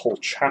 about this whole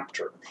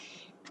chapter.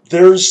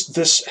 There's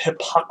this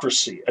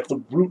hypocrisy at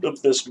the root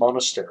of this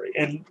monastery,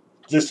 and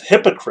this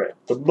hypocrite,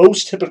 the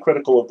most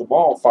hypocritical of them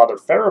all, Father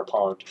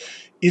Ferapont,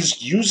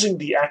 is using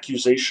the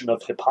accusation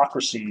of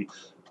hypocrisy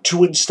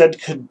to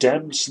instead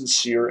condemn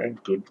sincere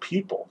and good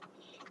people.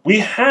 We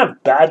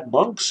have bad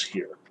monks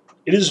here.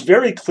 it is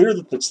very clear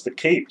that that's the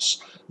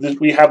case. That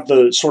we have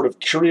the sort of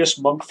curious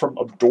monk from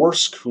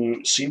Obdorsk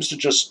who seems to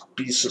just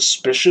be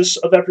suspicious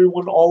of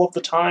everyone all of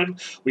the time.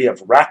 We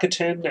have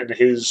Rakuten and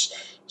his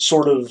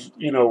sort of,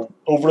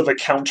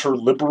 over-the-counter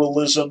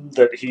liberalism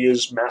that he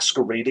is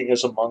masquerading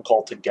as a monk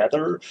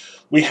altogether.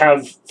 We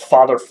have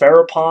Father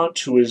Ferapont,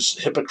 who is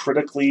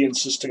hypocritically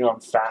insisting on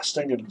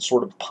fasting and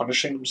sort of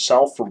punishing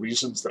himself for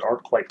reasons that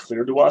aren't quite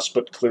clear to us,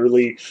 but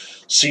clearly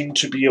seem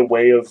to be a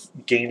way of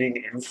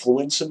gaining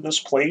influence in this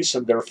place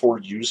and therefore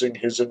using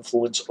his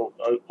influence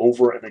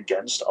over and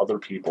against other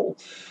people.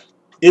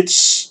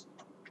 It's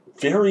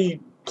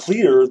very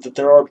clear that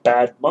there are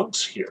bad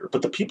monks here,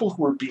 but the people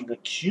who are being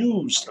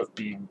accused of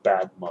being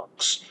bad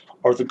monks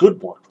are the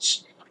good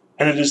ones.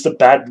 And it is the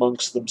bad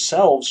monks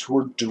themselves who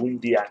are doing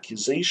the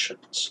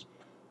accusations.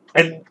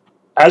 And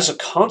as a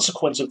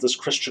consequence of this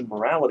Christian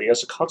morality,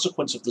 as a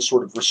consequence of the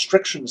sort of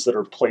restrictions that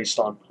are placed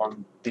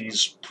on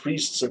these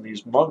priests and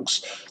these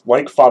monks,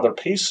 like Father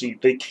Pacy,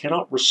 they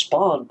cannot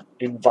respond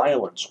in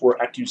violence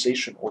or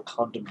accusation or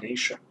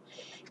condemnation.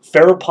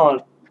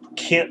 Ferapont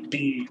can't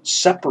be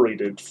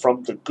separated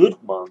from the good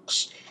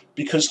monks,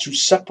 because to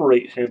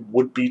separate him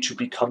would be to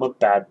become a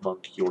bad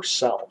monk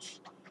yourself.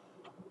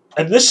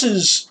 And this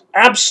is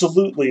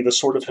absolutely the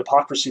sort of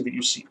hypocrisy that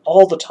you see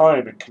all the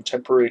time in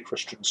contemporary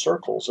Christian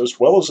circles, as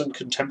well as in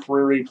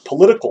contemporary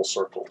political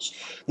circles.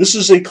 This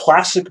is a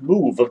classic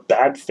move of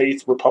bad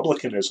faith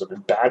republicanism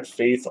and bad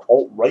faith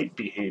alt-right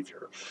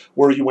behavior,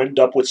 where you end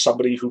up with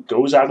somebody who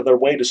goes out of their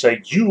way to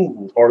say,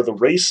 you are the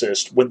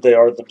racist, when they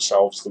are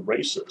themselves the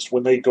racist.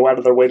 When they go out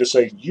of their way to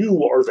say,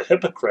 you are the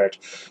hypocrite,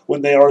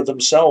 when they are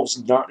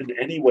themselves not in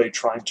any way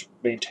trying to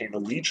maintain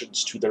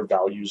allegiance to their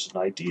values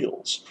and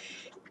ideals.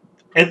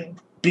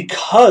 And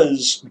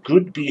because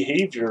good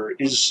behavior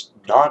is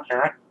not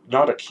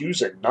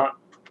accusing, not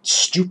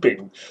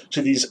stooping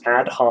to these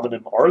ad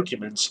hominem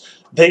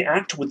arguments, they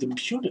act with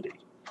impunity.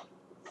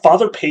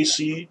 Father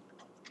Pacy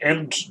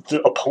and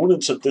the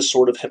opponents of this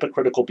sort of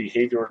hypocritical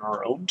behavior in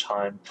our own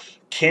time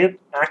can't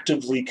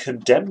actively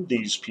condemn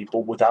these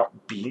people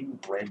without being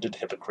branded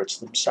hypocrites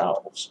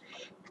themselves.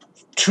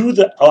 To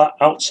the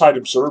outside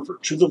observer,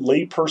 to the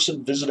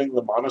layperson visiting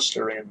the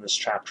monastery in this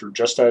chapter,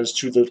 just as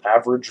to the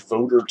average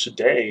voter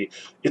today,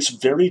 it's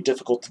very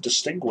difficult to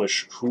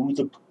distinguish who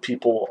the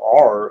people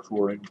are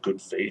who are in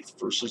good faith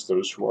versus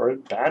those who are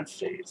in bad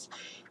faith,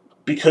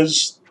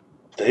 because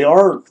they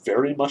are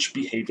very much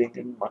behaving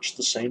in much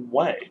the same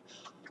way.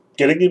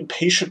 Getting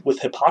impatient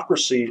with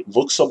hypocrisy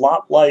looks a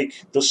lot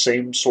like the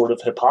same sort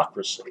of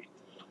hypocrisy.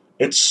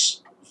 It's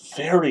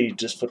very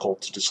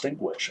difficult to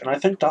distinguish, and I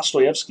think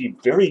Dostoevsky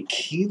very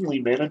keenly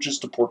manages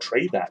to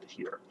portray that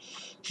here.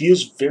 He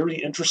is very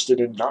interested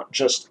in not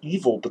just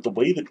evil, but the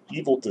way that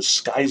evil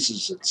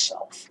disguises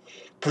itself,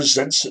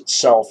 presents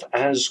itself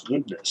as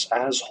goodness,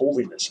 as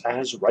holiness,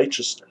 as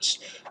righteousness,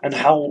 and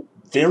how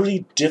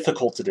very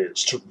difficult it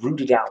is to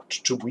root it out,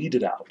 to weed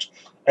it out,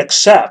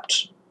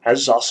 except,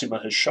 as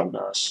Zosima has shown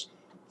us,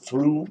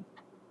 through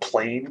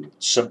plain,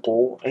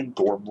 simple, and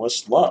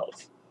gormless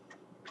love.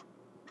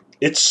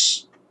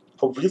 It's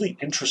a really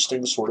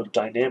interesting sort of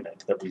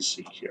dynamic that we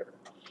see here.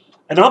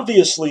 And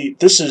obviously,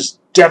 this is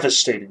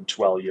devastating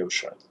to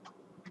Alyosha,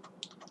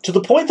 to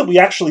the point that we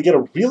actually get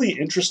a really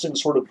interesting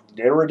sort of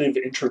narrative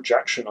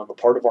interjection on the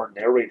part of our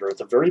narrator at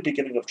the very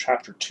beginning of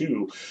Chapter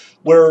 2,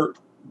 where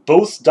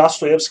both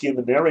Dostoevsky and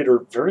the narrator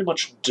very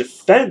much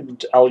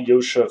defend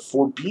Alyosha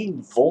for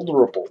being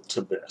vulnerable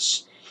to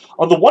this.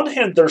 On the one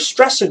hand, they're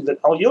stressing that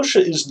Alyosha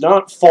is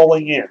not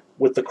falling in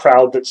with the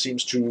crowd that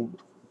seems to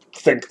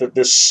think that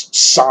this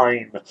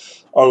sign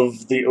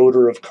of the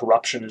odor of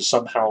corruption is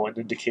somehow an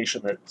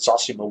indication that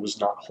Zosima was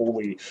not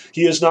holy.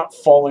 He is not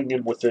falling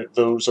in with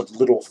those of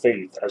little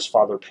faith, as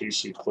Father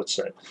Pacy puts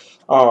it.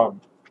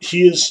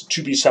 He is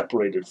to be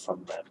separated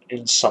from them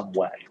in some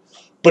way.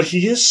 But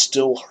he is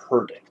still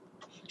hurting.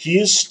 He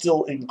is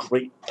still in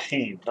great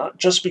pain, not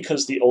just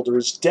because the elder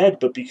is dead,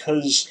 but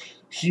because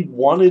he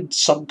wanted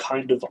some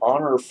kind of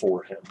honor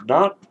for him,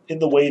 not in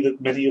the way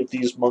that many of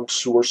these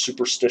monks who are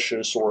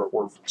superstitious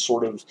or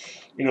sort of,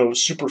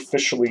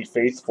 superficially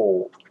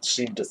faithful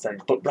seem to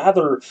think, but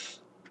rather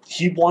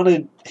he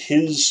wanted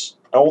his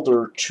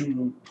elder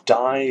to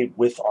die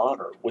with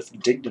honor,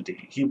 with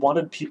dignity. He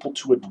wanted people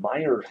to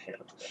admire him.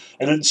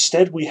 And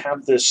instead we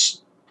have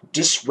this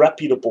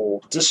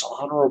disreputable,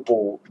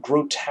 dishonorable,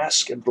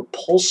 grotesque, and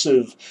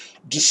repulsive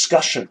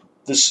discussion,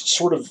 this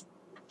sort of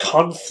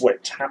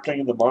conflict happening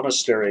in the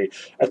monastery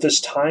at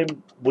this time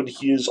when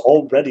he is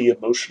already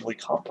emotionally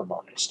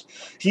compromised.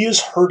 He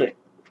is hurting,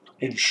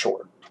 in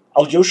short.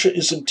 Alyosha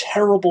is in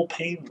terrible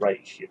pain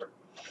right here.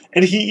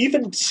 And he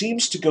even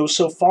seems to go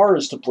so far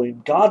as to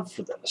blame God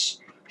for this.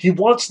 He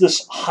wants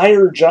this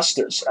higher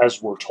justice,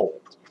 as we're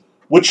told,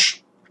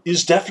 which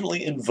is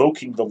definitely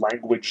invoking the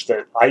language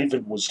that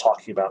Ivan was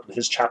talking about in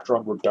his chapter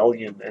on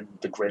rebellion and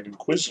the Grand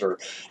Inquisitor.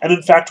 And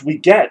in fact, we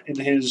get in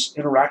his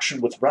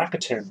interaction with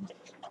Rakuten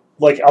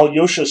like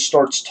Alyosha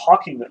starts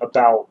talking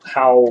about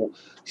how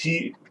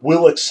he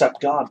will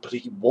accept God, but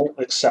he won't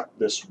accept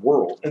this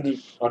world. And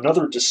then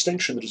another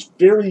distinction that is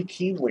very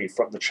keenly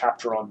from the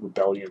chapter on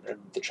rebellion and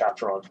the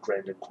chapter on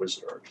Grand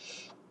Inquisitor.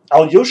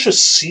 Alyosha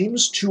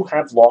seems to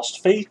have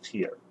lost faith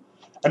here.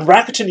 And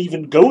Rakuten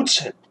even goads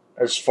him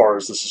as far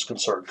as this is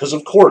concerned, because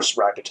of course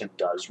Rakuten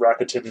does.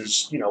 Rakuten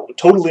is,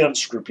 totally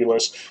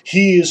unscrupulous.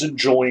 He is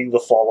enjoying the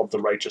fall of the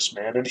righteous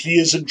man, and he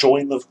is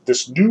enjoying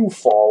this new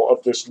fall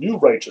of this new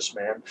righteous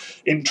man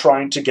in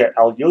trying to get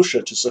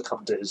Alyosha to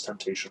succumb to his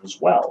temptation as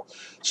well.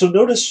 So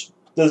notice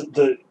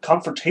the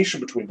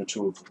confrontation between the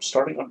two of them,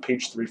 starting on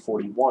page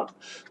 341.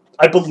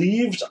 I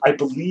believed, I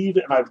believe,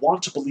 and I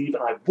want to believe,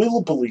 and I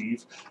will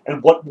believe,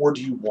 and what more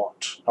do you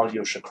want?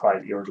 Alyosha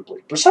cried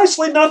irritably.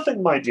 Precisely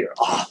nothing, my dear.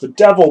 Ah, the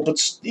devil, but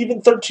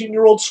even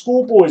 13-year-old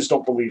schoolboys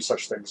don't believe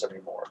such things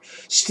anymore.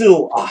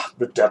 Still,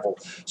 the devil.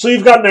 So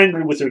you've gotten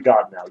angry with your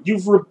god now.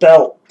 You've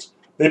rebelled.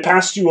 They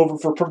passed you over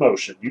for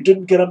promotion. You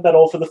didn't get a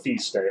medal for the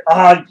feast day.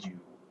 Ah, you.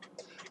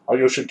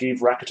 Alyosha gave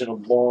Rakuten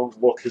a long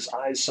look. His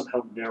eyes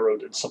somehow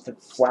narrowed, and something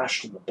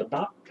flashed in them, but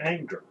not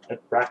anger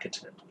at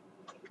Rakuten.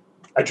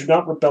 I do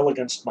not rebel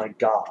against my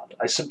god.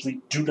 I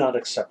simply do not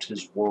accept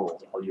his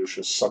world.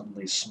 Alyosha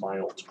suddenly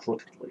smiled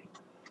crookedly.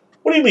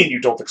 What do you mean you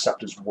don't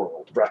accept his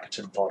world?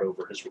 Rakuten thought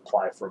over his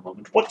reply for a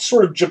moment. What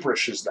sort of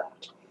gibberish is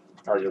that?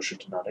 Alyosha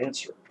did not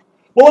answer.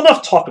 Well,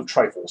 enough talk of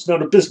trifles. Now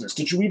to business.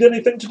 Did you eat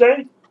anything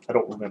today? I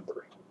don't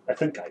remember. I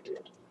think I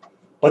did.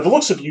 By the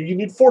looks of you, you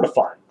need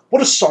fortifying.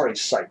 What a sorry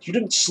sight. You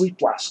didn't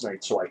sleep last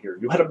night, so I hear.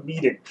 You had a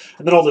meeting,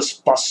 and then all this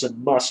fuss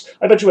and muss.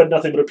 I bet you had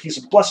nothing but a piece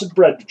of blessed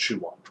bread to chew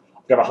on.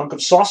 Got a hunk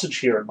of sausage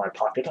here in my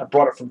pocket. I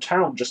brought it from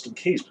town just in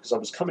case, because I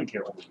was coming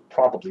here, only you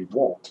probably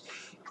won't.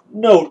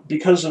 Note,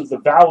 because of the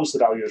vows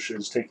that Alyosha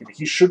has taken,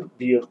 he shouldn't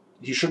be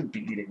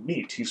eating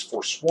meat. He's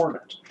forsworn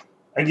it.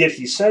 And yet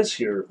he says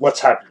here,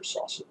 let's have your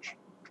sausage.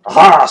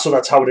 Aha, so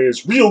that's how it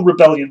is. Real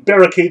rebellion,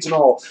 barricades and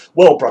all.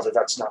 Well, brother,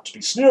 that's not to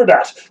be sneered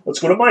at. Let's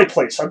go to my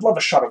place. I'd love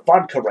a shot of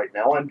vodka right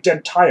now. I'm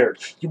dead tired.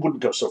 You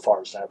wouldn't go so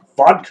far as to have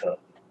vodka,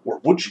 or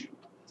would you?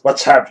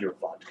 Let's have your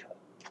vodka.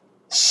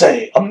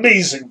 Say,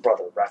 amazing,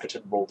 brother,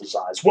 Rakuten rolled his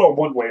eyes. Well,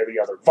 one way or the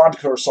other,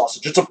 vodka or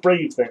sausage, it's a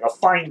brave thing, a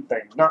fine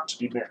thing, not to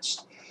be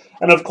missed.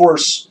 And of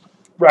course,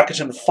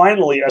 Rakuten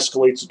finally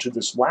escalates it to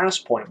this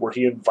last point where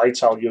he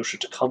invites Alyosha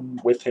to come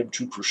with him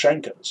to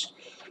Grushenka's.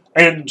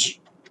 And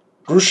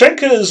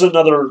Grushenka is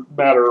another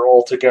matter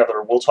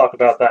altogether. We'll talk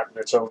about that in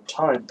its own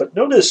time. But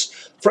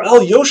notice, for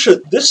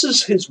Alyosha, this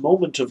is his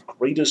moment of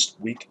greatest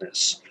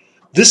weakness.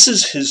 This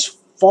is his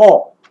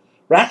fall.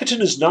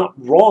 Rakuten is not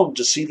wrong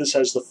to see this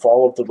as the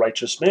fall of the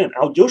righteous man.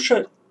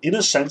 Alyosha, in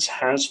a sense,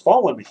 has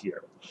fallen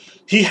here.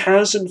 He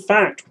has, in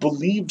fact,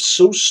 believed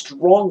so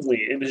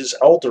strongly in his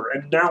elder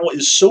and now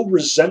is so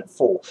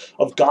resentful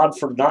of God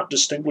for not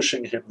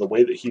distinguishing him the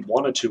way that he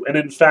wanted to, and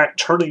in fact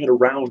turning it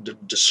around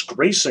and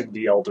disgracing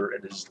the elder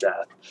in his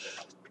death,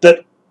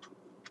 that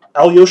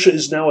Alyosha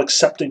is now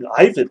accepting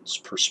Ivan's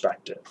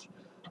perspective.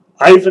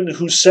 Ivan,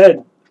 who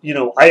said,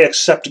 I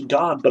accept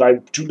God, but I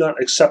do not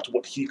accept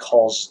what he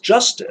calls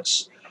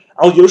justice.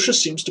 Alyosha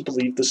seems to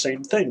believe the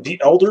same thing.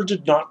 The elder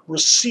did not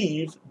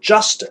receive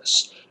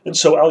justice, and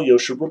so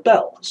Alyosha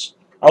rebels.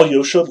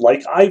 Alyosha,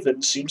 like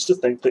Ivan, seems to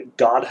think that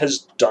God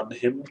has done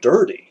him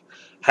dirty,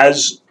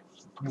 has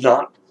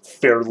not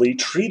fairly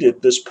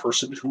treated this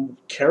person who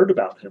cared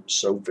about him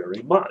so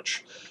very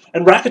much.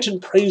 And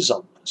Rakuten preys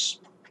on this.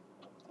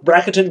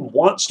 Rakuten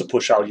wants to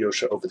push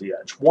Alyosha over the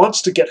edge,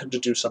 wants to get him to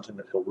do something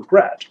that he'll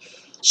regret.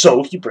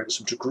 So he brings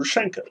him to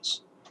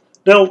Grushenka's.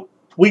 Now,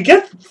 we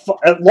get,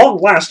 at long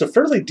last, a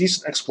fairly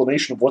decent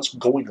explanation of what's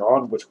going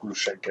on with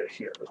Grushenka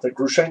here. That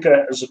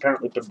Grushenka has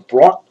apparently been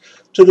brought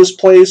to this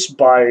place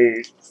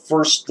by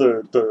first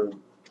the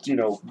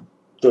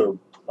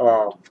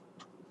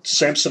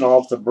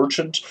Samsonov, the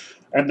merchant,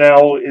 and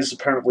now is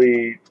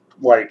apparently,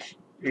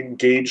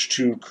 engaged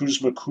to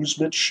Kuzma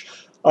Kuzmich.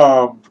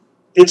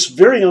 It's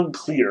very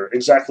unclear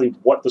exactly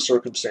what the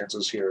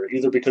circumstances here,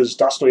 either because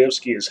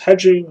Dostoevsky is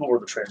hedging or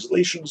the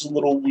translation's a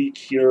little weak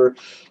here.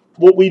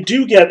 What we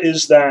do get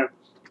is that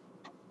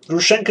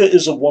Grushenka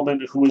is a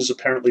woman who is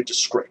apparently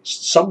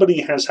disgraced.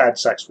 Somebody has had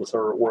sex with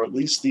her, or at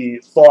least the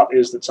thought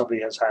is that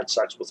somebody has had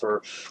sex with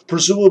her,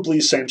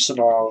 presumably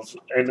Samsonov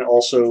and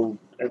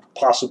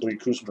possibly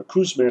Kuzma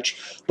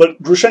Kuzmich,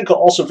 but Grushenka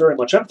also very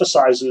much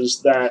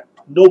emphasizes that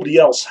nobody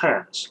else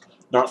has.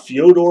 Not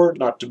Fyodor,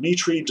 not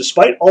Dmitri,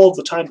 despite all of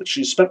the time that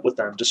she's spent with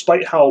them,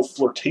 despite how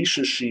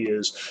flirtatious she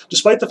is,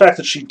 despite the fact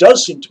that she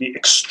does seem to be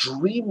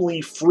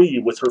extremely free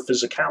with her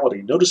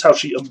physicality. Notice how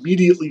she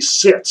immediately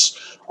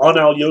sits on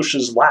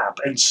Alyosha's lap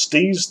and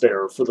stays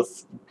there for the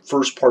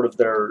first part of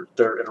their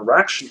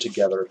interaction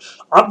together.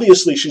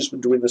 Obviously, she's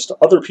been doing this to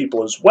other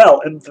people as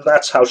well, and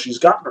that's how she's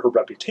gotten her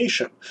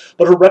reputation.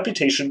 But her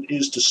reputation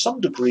is to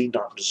some degree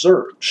not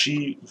deserved.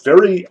 She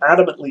very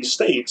adamantly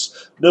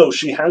states, no,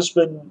 she has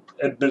been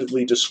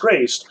admittedly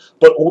disgraced,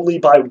 but only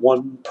by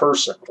one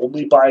person,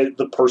 only by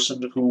the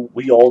person who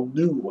we all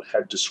knew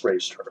had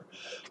disgraced her.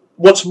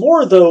 What's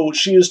more, though,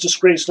 she is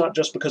disgraced not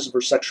just because of her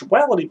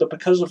sexuality, but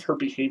because of her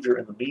behavior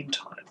in the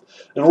meantime.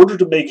 In order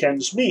to make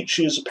ends meet,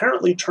 she is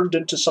apparently turned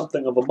into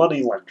something of a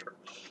moneylender.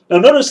 Now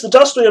notice that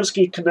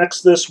Dostoevsky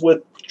connects this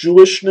with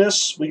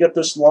Jewishness. We get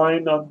this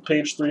line on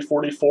page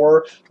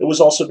 344. It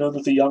was also known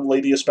that the young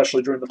lady,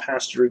 especially during the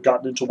past year, had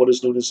gotten into what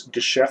is known as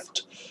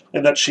Geschäft,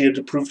 and that she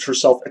had proved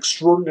herself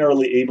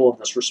extraordinarily able in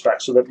this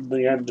respect, so that in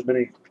the end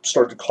many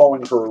started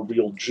calling her a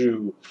real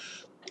Jew.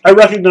 I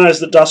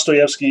recognize that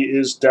Dostoevsky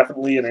is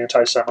definitely an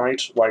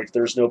anti-Semite. Like,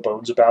 there's no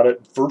bones about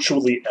it.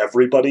 Virtually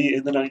everybody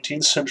in the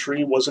 19th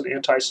century was an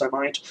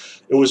anti-Semite.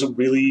 It was a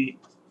really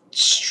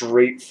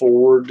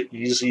straightforward,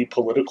 easy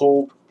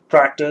political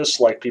practice.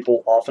 Like,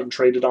 people often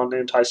traded on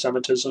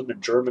anti-Semitism in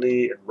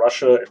Germany, in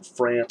Russia, in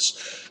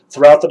France.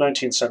 Throughout the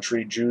 19th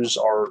century, Jews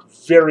are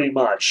very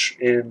much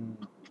in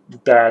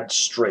bad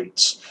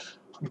straits.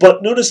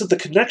 But notice that the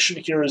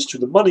connection here is to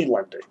the money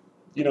lending.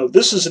 You know,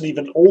 this is an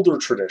even older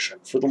tradition.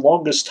 For the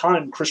longest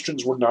time,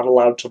 Christians were not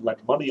allowed to lend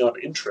money on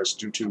interest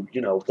due to,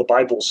 you know, the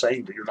Bible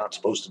saying that you're not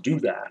supposed to do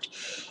that.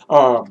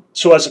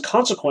 So as a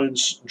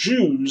consequence,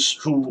 Jews,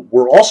 who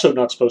were also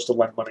not supposed to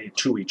lend money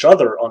to each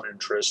other on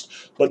interest,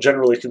 but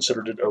generally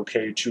considered it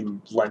okay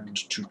to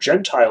lend to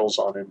Gentiles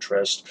on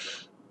interest,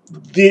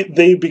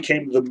 they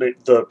became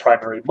the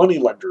primary money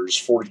lenders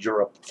for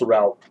Europe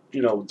throughout,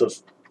 you know, the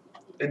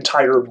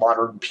entire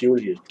modern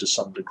period to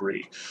some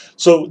degree.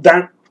 So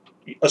that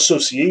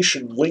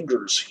association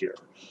lingers here.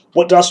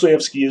 What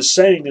Dostoevsky is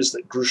saying is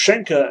that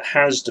Grushenka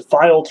has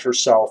defiled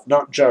herself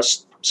not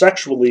just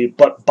sexually,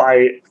 but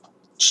by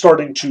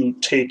starting to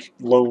take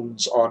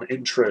loans on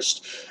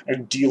interest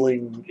and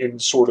dealing in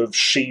sort of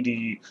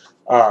shady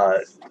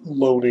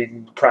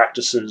loaning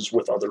practices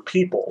with other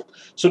people.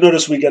 So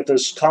notice we get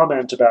this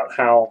comment about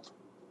how,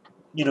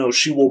 you know,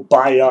 she will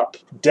buy up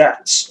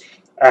debts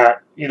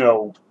at, you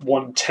know,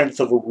 1/10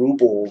 of a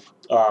ruble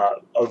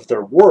of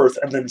their worth,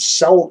 and then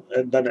sell,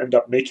 and then end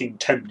up making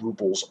 10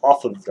 rubles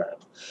off of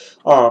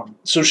them.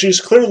 So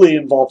she's clearly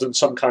involved in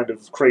some kind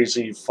of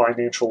crazy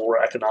financial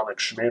or economic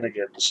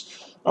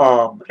shenanigans,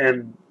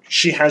 and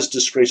she has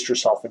disgraced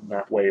herself in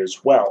that way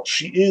as well.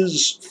 She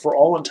is, for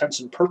all intents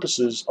and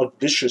purposes, a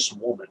vicious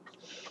woman,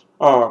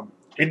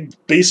 in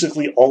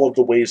basically all of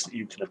the ways that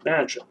you can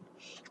imagine.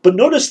 But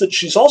notice that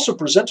she's also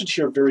presented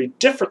here very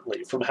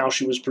differently from how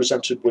she was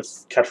presented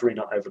with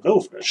Katerina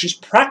Ivanovna. She's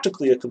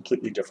practically a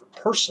completely different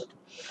person.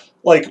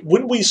 Like,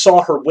 when we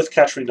saw her with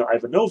Katerina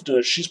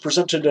Ivanovna, she's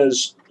presented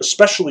as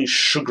especially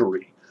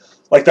sugary.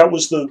 Like, that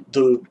was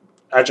the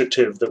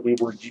adjective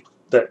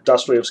that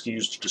Dostoevsky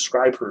used to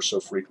describe her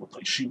so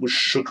frequently. She was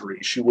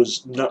sugary. She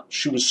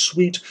was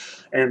sweet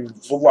and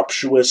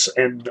voluptuous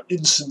and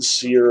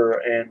insincere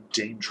and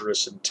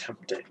dangerous and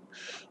tempting.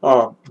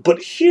 But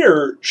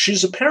here,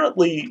 she's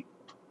apparently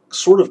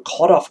sort of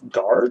caught off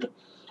guard.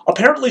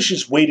 Apparently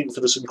she's waiting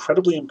for this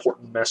incredibly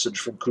important message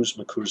from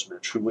Kuzma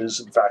Kuzmich, who is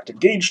in fact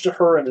engaged to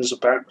her and is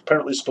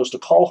apparently supposed to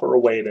call her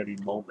away at any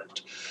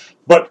moment.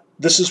 But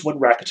this is when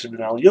Rakitin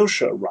and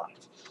Alyosha arrive.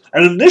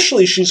 And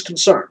initially she's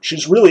concerned.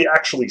 She's really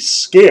actually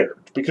scared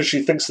because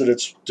she thinks that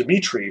it's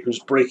Dmitri who's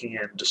breaking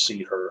in to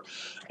see her.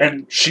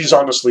 And she's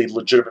honestly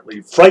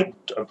legitimately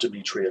frightened of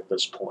Dmitri at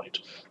this point.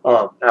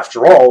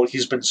 After all,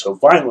 he's been so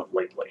violent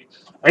lately.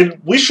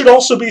 And we should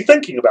also be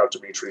thinking about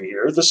Dmitri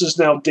here. This is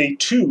now day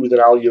 2 that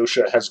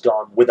Alyosha has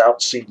gone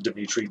without seeing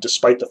Dmitri,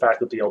 despite the fact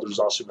that the Elder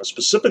Zosima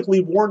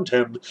specifically warned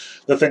him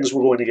that things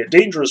were going to get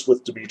dangerous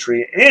with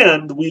Dmitri,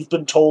 and we've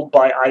been told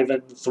by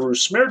Ivan through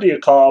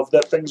Smerdyakov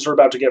that things are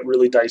about to get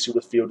really dicey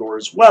with Fyodor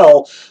as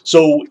well,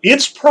 so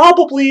it's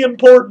probably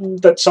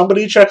important that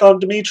somebody check on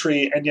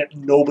Dmitri, and yet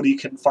nobody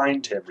can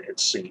find him, it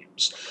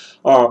seems.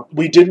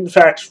 We do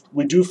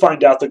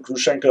find out that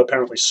Grushenka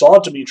apparently saw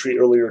Dmitri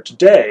earlier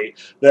today,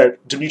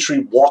 that Dmitri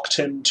walked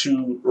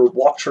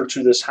her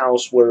to this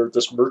house where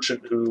this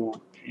merchant who,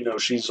 you know,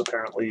 she's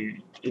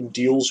apparently in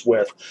deals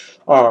with,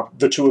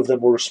 the two of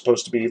them were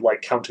supposed to be,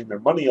 like, counting their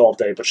money all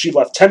day, but she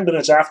left 10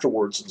 minutes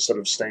afterwards instead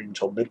of staying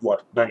till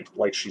midnight,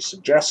 like she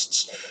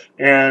suggests,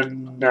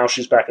 and now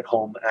she's back at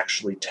home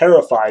actually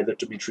terrified that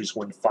Dmitri's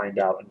going to find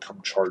out and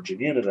come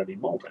charging in at any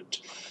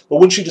moment. But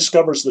when she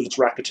discovers that it's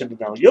Rakitin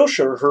and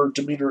Alyosha, her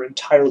demeanor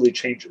entirely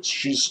changes.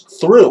 She's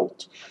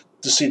thrilled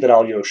to see that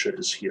Alyosha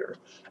is here.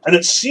 And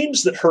it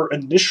seems that her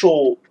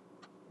initial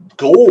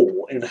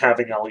goal in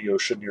having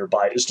Alyosha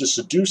nearby is to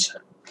seduce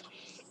him.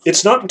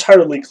 It's not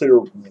entirely clear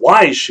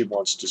why she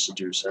wants to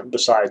seduce him,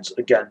 besides,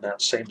 again,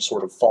 that same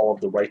sort of fall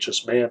of the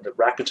righteous man that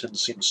Rakitin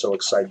seems so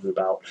excited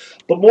about.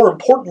 But more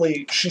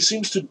importantly, she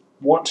seems to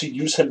want to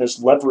use him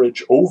as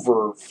leverage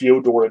over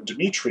Fyodor and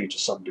Dmitri to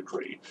some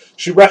degree.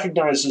 She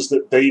recognizes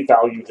that they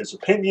value his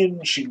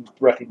opinion, she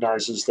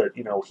recognizes that,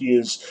 you know, he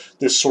is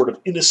this sort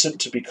of innocent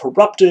to be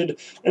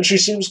corrupted, and she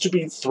seems to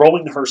be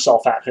throwing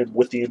herself at him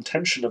with the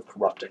intention of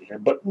corrupting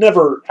him, but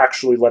never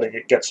actually letting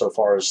it get so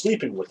far as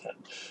sleeping with him.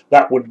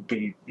 That wouldn't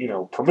be, you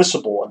know,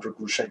 permissible under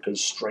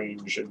Grushenka's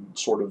strange and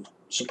sort of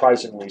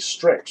surprisingly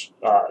strict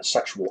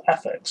sexual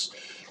ethics.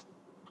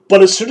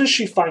 But as soon as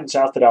she finds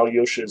out that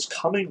Alyosha is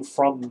coming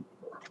from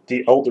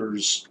the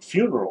elder's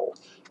funeral,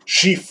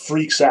 she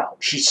freaks out.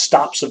 She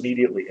stops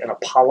immediately and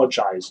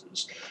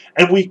apologizes.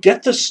 And we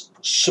get this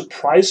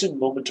surprising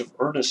moment of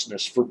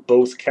earnestness for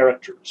both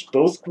characters.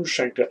 Both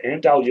Grushenka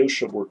and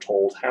Alyosha, we're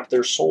told, have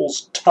their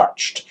souls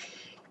touched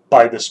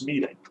by this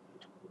meeting.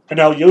 And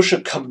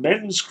Alyosha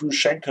commends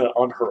Grushenka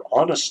on her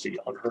honesty,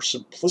 on her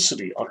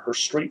simplicity, on her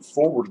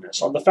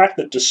straightforwardness, on the fact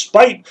that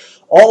despite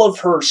all of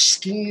her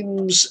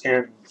schemes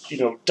and,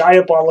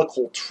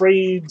 diabolical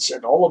trades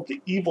and all of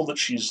the evil that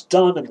she's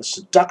done and the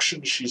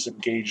seduction she's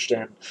engaged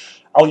in,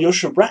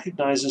 Alyosha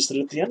recognizes that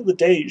at the end of the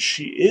day,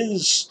 she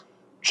is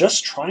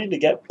just trying to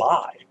get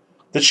by.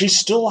 That she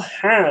still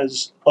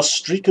has a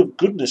streak of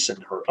goodness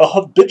in her, a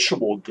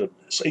habitual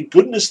goodness, a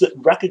goodness that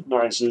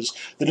recognizes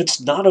that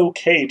it's not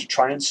okay to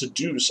try and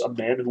seduce a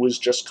man who has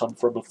just come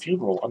from a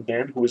funeral, a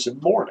man who is in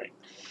mourning.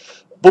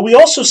 But we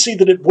also see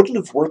that it wouldn't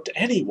have worked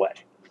anyway.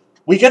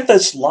 We get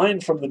this line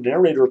from the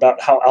narrator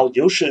about how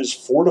Alyosha is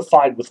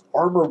fortified with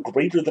armor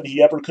greater than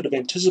he ever could have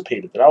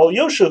anticipated. That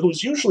Alyosha,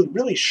 who's usually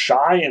really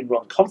shy and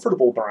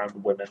uncomfortable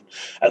around women,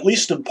 at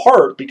least in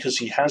part because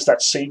he has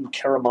that same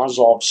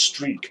Karamazov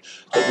streak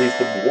that we've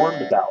been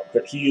warned about,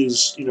 that he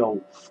is,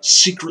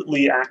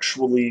 secretly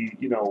actually,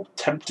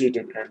 tempted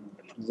and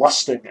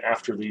lusting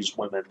after these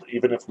women,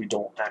 even if we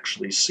don't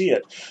actually see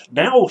it.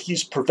 Now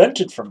he's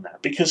prevented from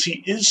that because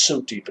he is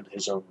so deep in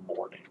his own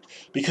mourning,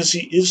 because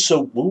he is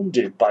so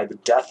wounded by the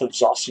death of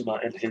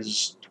Zosima and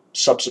his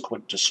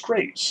subsequent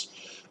disgrace.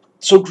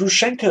 So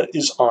Grushenka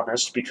is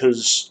honest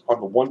because,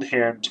 on the one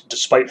hand,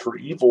 despite her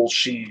evil,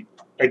 she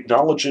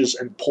acknowledges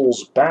and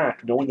pulls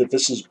back, knowing that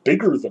this is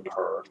bigger than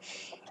her.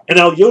 And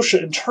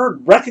Alyosha, in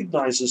turn,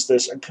 recognizes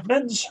this and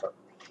commends her.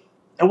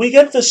 And we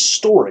get this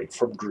story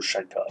from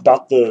Grushenka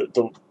about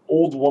the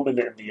old woman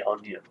and the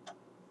onion.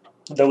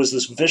 There was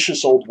this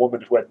vicious old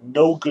woman who had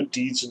no good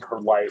deeds in her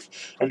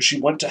life, and she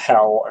went to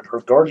hell, and her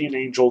guardian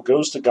angel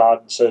goes to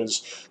God and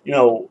says,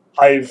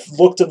 I've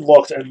looked and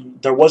looked,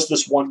 and there was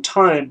this one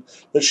time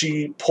that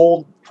she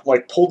pulled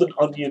an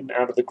onion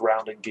out of the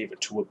ground and gave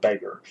it to a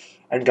beggar.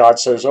 And God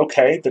says,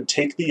 okay, then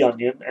take the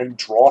onion and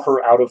draw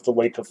her out of the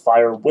lake of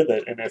fire with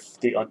it, and if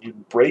the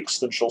onion breaks,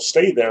 then she'll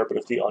stay there, but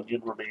if the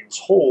onion remains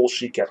whole,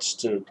 she gets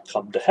to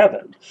come to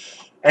heaven.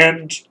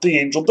 And the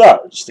angel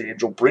does. The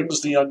angel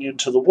brings the onion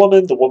to the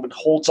woman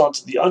holds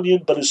onto the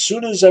onion, but as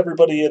soon as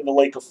everybody in the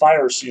lake of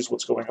fire sees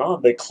what's going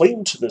on, they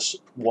cling to this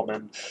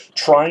woman,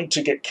 trying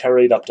to get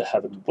carried up to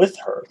heaven with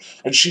her.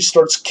 And she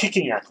starts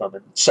kicking at them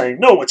and saying,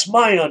 no, it's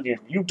my onion,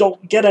 you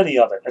don't get any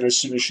of it. And as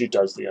soon as she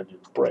does, the onion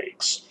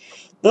breaks.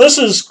 Now, this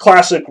is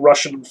classic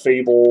Russian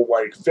fable,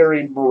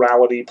 very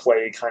morality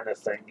play kind of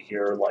thing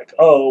here.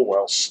 Oh,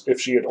 well,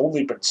 if she had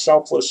only been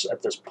selfless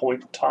at this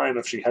point in time,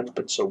 if she hadn't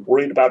been so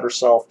worried about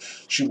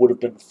herself, she would have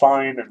been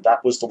fine, and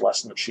that was the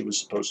lesson that she was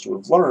supposed to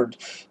have learned.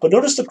 But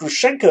notice that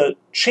Grushenka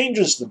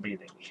changes the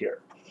meaning here.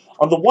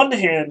 On the one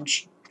hand,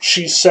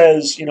 she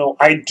says,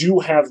 I do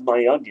have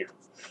my onion.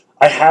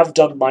 I have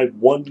done my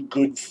one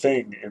good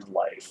thing in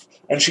life.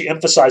 And she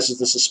emphasizes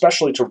this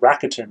especially to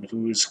Rakitin,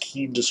 who is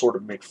keen to sort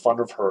of make fun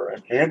of her,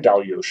 and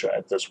Alyosha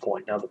at this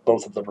point, now that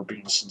both of them are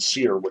being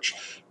sincere, which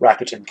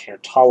Rakitin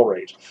can't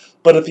tolerate.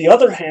 But at the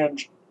other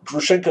hand,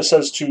 Grushenka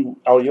says to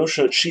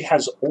Alyosha, she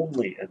has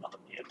only an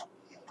onion.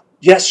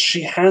 Yes,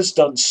 she has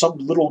done some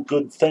little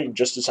good thing,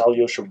 just as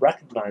Alyosha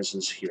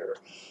recognizes here.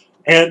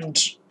 And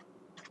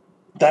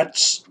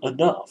that's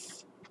enough,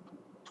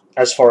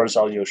 as far as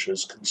Alyosha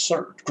is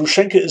concerned.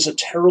 Grushenka is a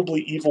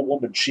terribly evil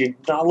woman. She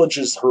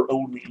acknowledges her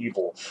own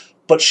evil,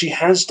 but she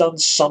has done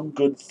some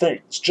good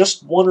things,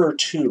 just one or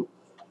two,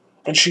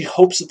 and she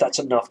hopes that that's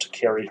enough to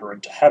carry her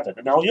into heaven.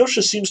 And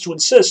Alyosha seems to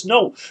insist,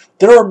 no,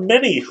 there are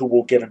many who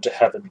will get into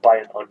heaven by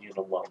an onion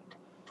alone,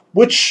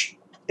 which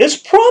is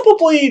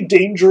probably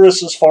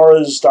dangerous as far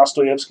as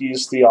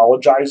Dostoevsky's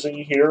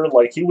theologizing here.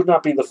 He would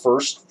not be the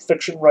first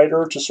fiction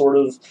writer to sort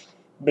of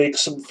make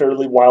some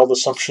fairly wild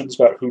assumptions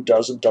about who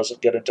does and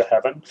doesn't get into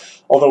heaven,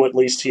 although at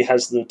least he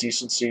has the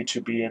decency to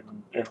be in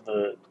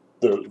the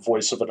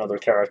voice of another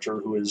character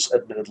who is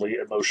admittedly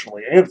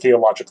emotionally and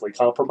theologically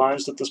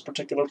compromised at this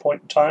particular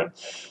point in time.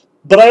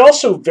 But I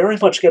also very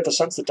much get the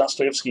sense that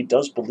Dostoevsky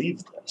does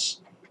believe this.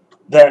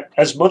 That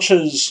as much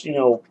as,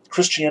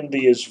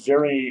 Christianity is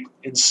very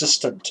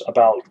insistent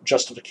about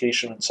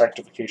justification and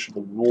sanctification,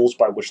 the rules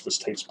by which this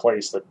takes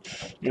place, that,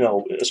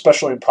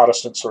 especially in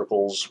Protestant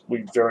circles,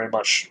 we very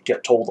much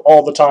get told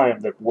all the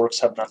time that works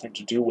have nothing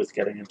to do with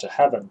getting into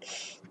heaven.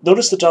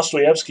 Notice that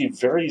Dostoevsky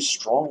very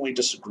strongly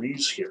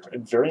disagrees here,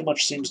 and very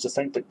much seems to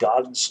think that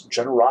God's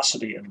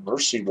generosity and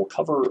mercy will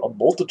cover a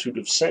multitude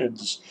of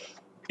sins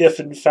if,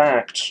 in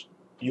fact,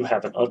 you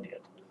have an onion.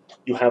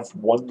 You have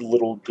one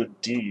little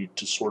good deed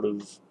to sort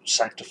of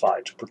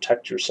sanctify, to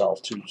protect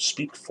yourself, to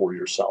speak for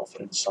yourself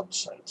in some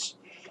sense.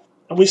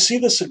 And we see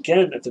this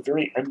again at the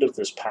very end of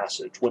this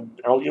passage, when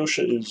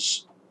Alyosha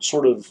is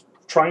sort of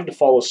trying to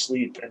fall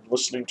asleep and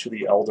listening to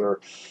the elder,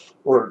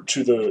 or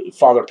to the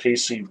Father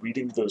Pacey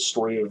reading the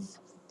story of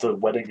the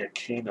wedding at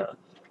Cana.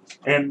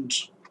 And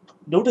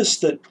notice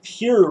that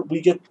here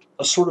we get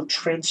a sort of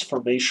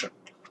transformation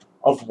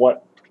of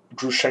what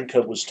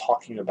Grushenka was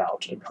talking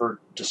about in her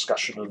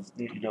discussion of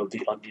the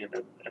onion,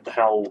 and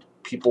how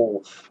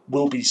people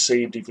will be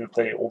saved even if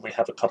they only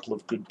have a couple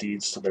of good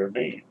deeds to their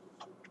name.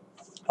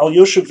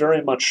 Alyosha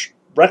very much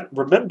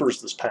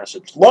remembers this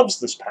passage, loves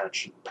this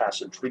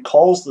passage,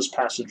 recalls this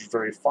passage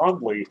very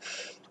fondly,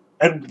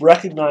 and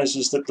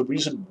recognizes that the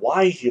reason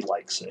why he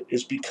likes it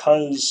is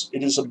because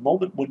it is a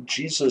moment when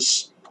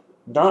Jesus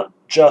not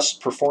just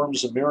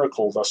performs a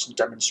miracle, thus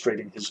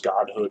demonstrating his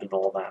godhood and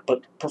all that,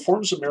 but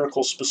performs a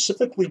miracle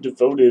specifically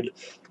devoted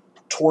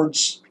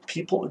towards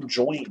people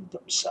enjoying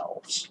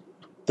themselves.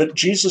 That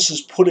Jesus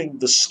is putting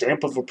the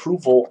stamp of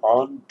approval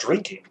on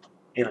drinking,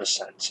 in a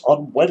sense,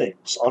 on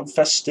weddings, on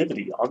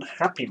festivity, on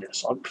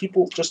happiness, on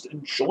people just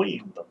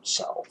enjoying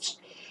themselves.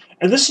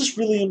 And this is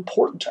really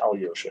important to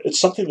Alyosha. It's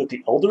something that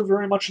the elder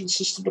very much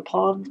insisted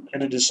upon,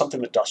 and it is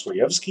something that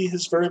Dostoevsky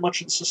has very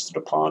much insisted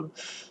upon.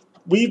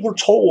 We were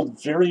told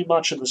very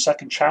much in the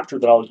second chapter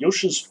that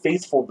Alyosha's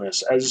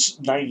faithfulness, as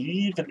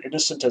naive and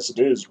innocent as it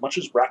is, much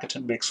as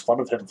Rakitin makes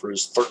fun of him for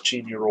his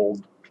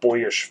 13-year-old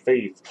boyish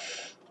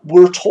faith,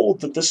 we're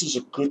told that this is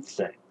a good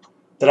thing.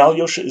 That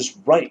Alyosha is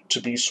right to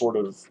be sort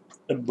of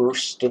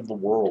immersed in the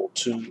world,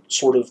 to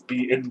sort of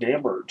be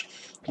enamored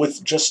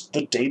with just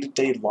the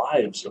day-to-day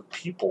lives of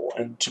people,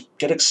 and to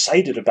get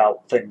excited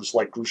about things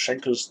like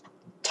Grushenka's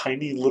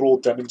tiny little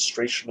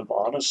demonstration of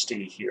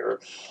honesty here.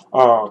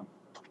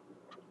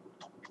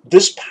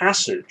 This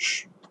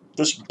passage,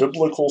 this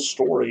biblical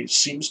story,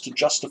 seems to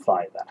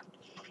justify that.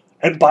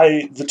 And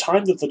by the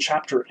time that the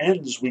chapter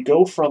ends, we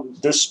go from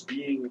this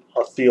being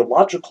a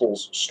theological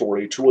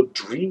story to a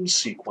dream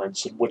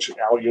sequence in which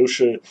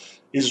Alyosha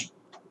is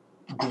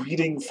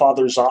greeting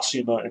Father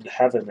Zosima in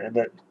heaven, and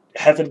that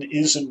heaven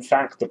is in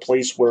fact the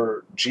place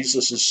where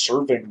Jesus is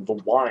serving the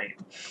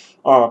wine.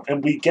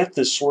 And we get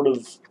this sort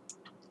of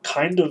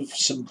kind of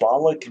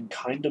symbolic and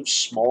kind of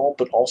small,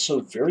 but also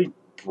very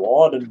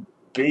broad and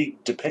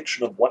big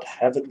depiction of what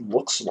heaven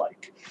looks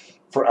like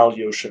for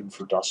Alyosha and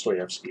for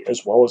Dostoevsky,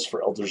 as well as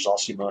for Elder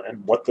Zosima,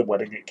 and what the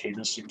wedding at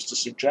Cana seems to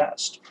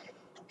suggest.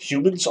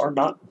 Humans are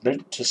not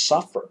meant to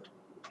suffer,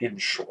 in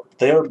short.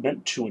 They are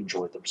meant to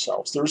enjoy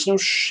themselves. There is no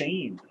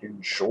shame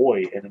in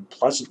joy and in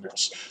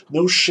pleasantness,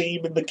 no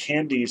shame in the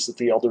candies that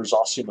the Elder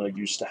Zosima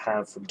used to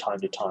have from time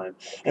to time.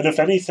 And if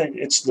anything,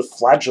 it's the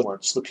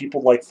flagellants, the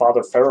people like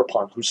Father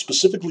Ferapon, who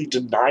specifically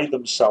deny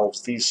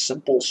themselves these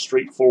simple,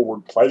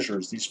 straightforward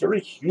pleasures, these very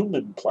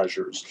human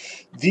pleasures.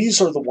 These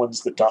are the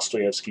ones that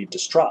Dostoevsky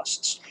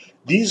distrusts.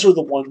 These are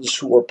the ones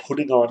who are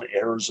putting on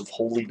airs of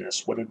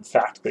holiness when in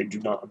fact they do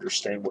not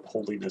understand what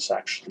holiness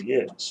actually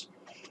is.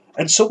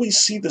 And so we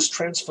see this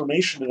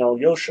transformation in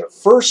Alyosha.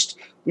 First,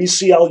 we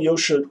see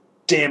Alyosha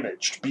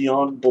damaged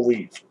beyond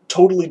belief,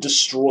 totally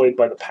destroyed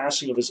by the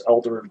passing of his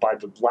elder and by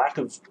the lack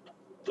of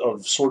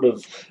sort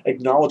of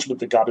acknowledgement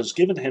that God has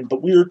given him.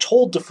 But we are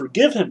told to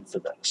forgive him for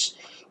this.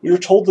 We are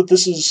told that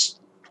this is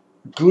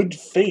good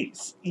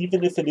faith,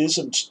 even if it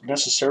isn't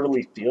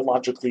necessarily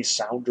theologically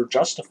sound or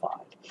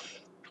justified.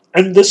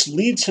 And this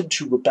leads him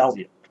to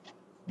rebellion.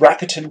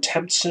 Rakitin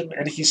tempts him,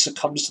 and he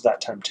succumbs to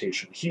that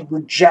temptation. He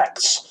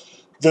rejects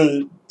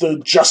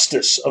the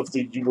justice of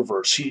the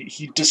universe.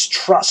 He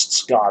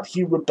distrusts God.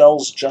 He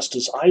rebels just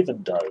as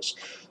Ivan does.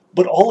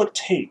 But all it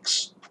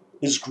takes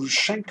is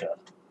Grushenka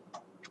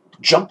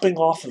jumping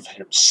off of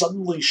him,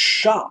 suddenly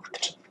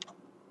shocked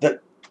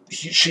that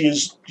she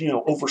is,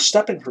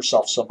 overstepping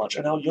herself so much.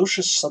 And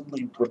Alyosha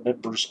suddenly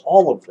remembers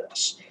all of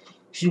this.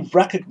 He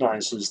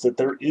recognizes that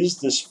there is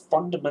this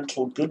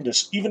fundamental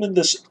goodness, even in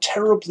this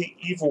terribly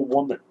evil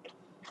woman.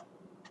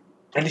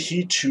 And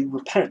he too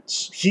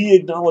repents. He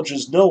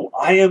acknowledges, no,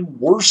 I am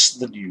worse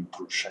than you,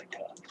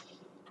 Grushenka.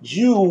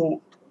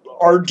 You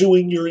are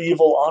doing your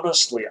evil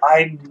honestly.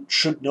 I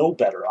should know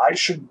better. I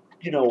should,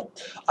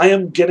 I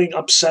am getting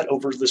upset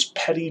over this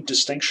petty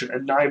distinction,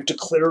 and I've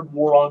declared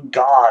war on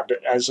God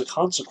as a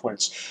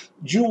consequence.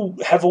 You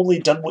have only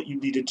done what you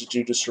needed to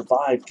do to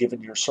survive,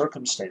 given your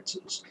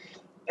circumstances.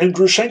 And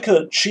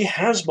Grushenka, she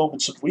has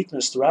moments of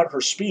weakness throughout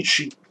her speech.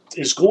 She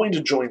is going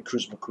to join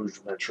Kuzma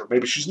Kuzmich, or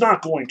maybe she's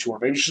not going to, or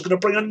maybe she's going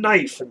to bring a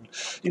knife and,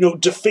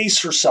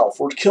 deface herself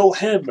or kill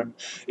him. And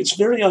it's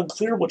very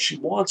unclear what she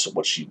wants and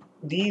what she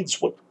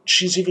needs, what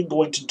she's even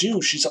going to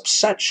do. She's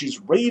upset. She's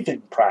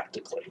raving,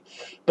 practically.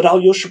 But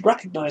Alyosha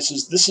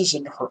recognizes this is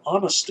in her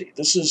honesty.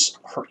 This is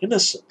her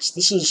innocence.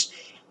 This is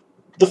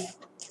the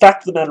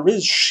fact of the matter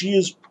is, she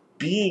is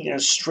being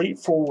as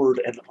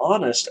straightforward and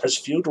honest as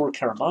Fyodor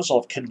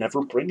Karamazov can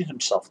never bring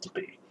himself to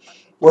be.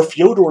 Where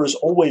Fyodor is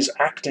always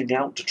acting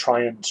out to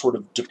try and sort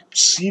of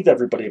deceive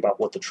everybody about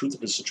what the truth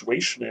of his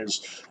situation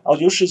is,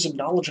 Alyosha is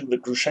acknowledging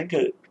that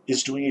Grushenka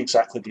is doing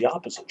exactly the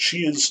opposite.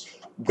 She is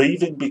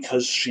raving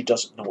because she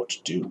doesn't know what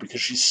to do,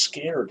 because she's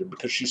scared, and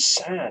because she's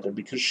sad, and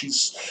because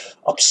she's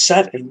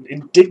upset and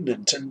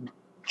indignant and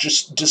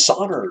just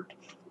dishonored,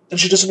 and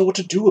she doesn't know what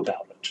to do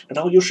about it. And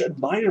Alyosha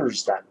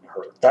admires that in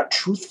her, that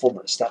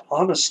truthfulness, that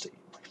honesty,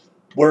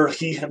 where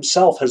he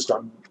himself has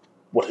done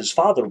what his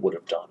father would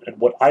have done and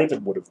what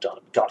Ivan would have done,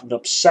 gotten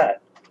upset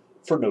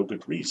for no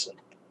good reason.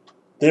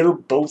 They are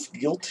both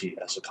guilty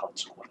as a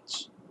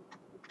consequence.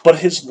 But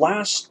his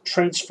last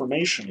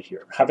transformation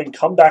here, having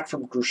come back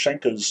from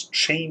Grushenka's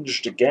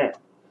changed again,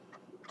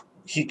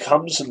 he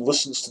comes and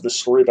listens to the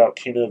story about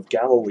Cana of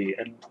Galilee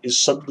and is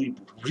suddenly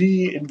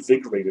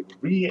reinvigorated,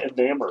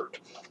 re-enamored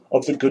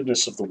of the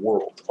goodness of the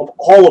world, of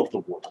all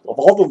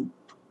the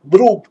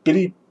little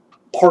bitty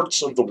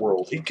parts of the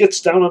world. He gets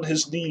down on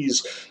his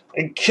knees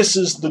and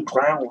kisses the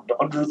ground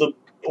under the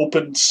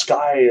open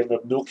sky and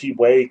the Milky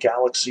Way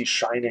galaxy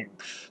shining.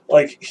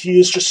 Like, he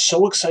is just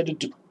so excited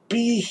to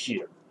be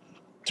here,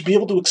 to be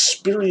able to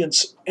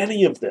experience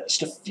any of this,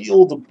 to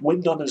feel the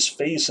wind on his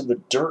face and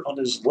the dirt on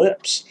his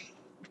lips.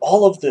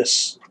 All of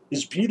this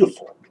is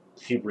beautiful,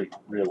 he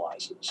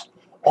realizes.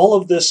 All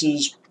of this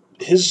is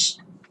his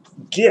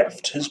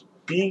gift, his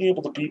being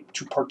able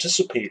to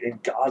participate in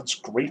God's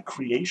great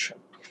creation.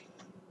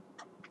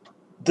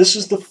 This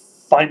is the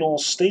final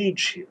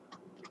stage here.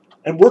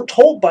 And we're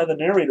told by the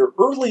narrator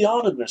early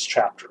on in this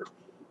chapter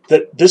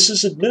that this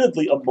is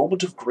admittedly a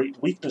moment of great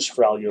weakness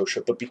for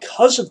Alyosha, but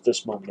because of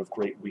this moment of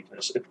great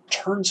weakness, it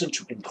turns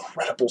into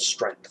incredible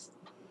strength.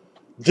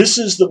 This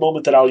is the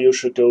moment that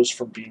Alyosha goes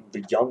from being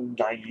the young,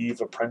 naive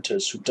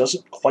apprentice who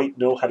doesn't quite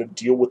know how to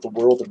deal with the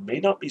world and may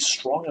not be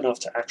strong enough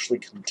to actually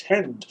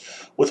contend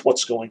with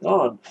what's going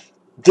on.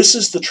 This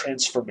is the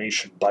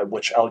transformation by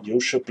which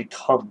Alyosha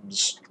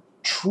becomes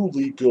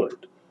truly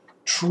good,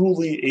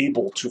 truly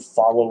able to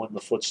follow in the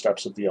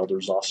footsteps of the elder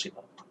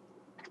Zosima.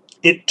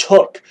 It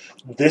took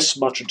this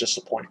much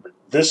disappointment,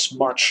 this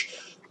much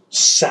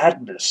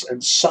sadness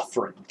and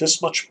suffering,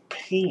 this much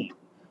pain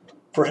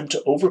for him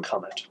to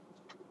overcome it,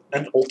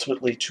 and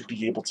ultimately to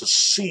be able to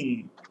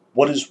see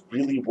what is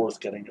really worth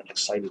getting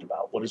excited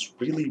about, what is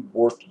really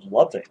worth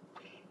loving,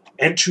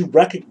 and to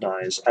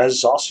recognize,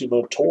 as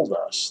Zosima told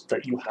us,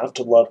 that you have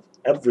to love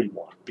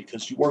everyone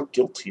because you are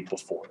guilty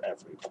before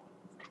everyone.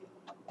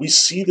 We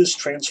see this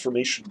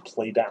transformation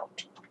played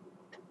out.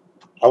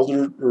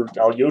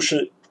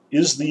 Alyosha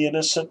is the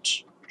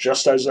innocent,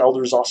 just as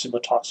Elder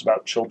Zosima talks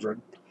about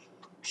children.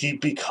 He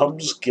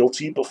becomes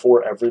guilty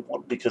before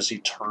everyone because he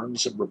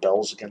turns and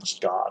rebels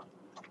against God.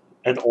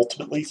 And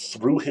ultimately,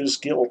 through his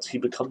guilt, he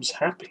becomes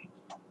happy,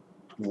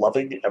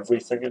 loving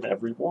everything and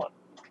everyone.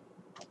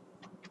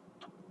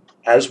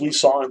 As we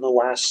saw in the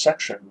last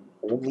section,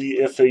 only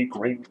if a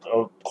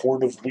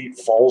corn of wheat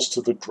falls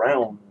to the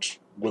ground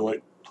will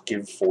it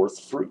give forth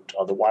fruit.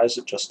 Otherwise,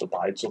 it just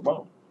abides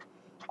alone.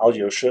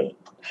 Alyosha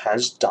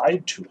has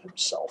died to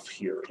himself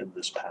here in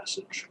this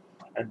passage,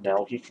 and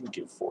now he can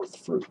give forth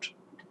fruit.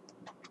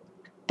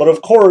 But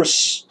of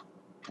course,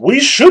 we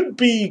should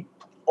be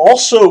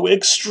also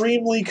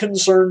extremely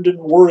concerned and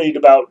worried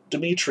about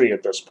Dmitri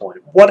at this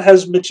point. What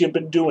has Mitya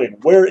been doing?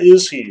 Where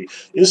is he?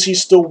 Is he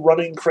still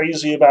running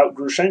crazy about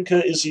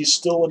Grushenka? Is he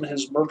still in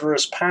his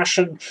murderous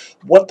passion?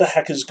 What the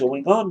heck is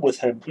going on with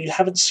him? We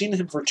haven't seen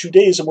him for 2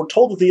 days, and we're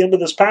told at the end of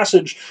this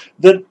passage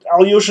that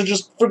Alyosha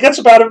just forgets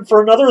about him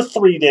for another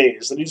 3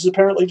 days, that he's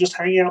apparently just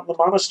hanging out in the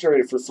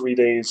monastery for 3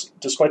 days,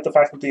 despite the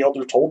fact that the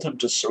elder told him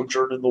to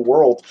sojourn in the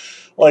world.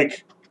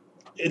 Like,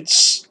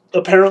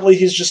 apparently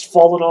he's just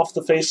fallen off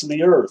the face of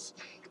the earth.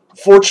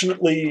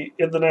 Fortunately,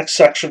 in the next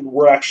section,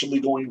 we're actually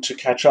going to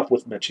catch up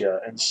with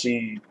Mitya and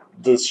see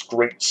this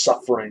great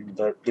suffering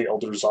that the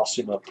elder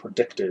Zosima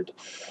predicted.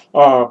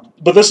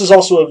 But this is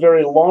also a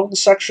very long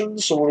section,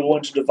 so we're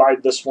going to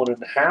divide this one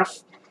in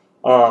half.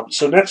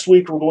 So next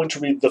week, we're going to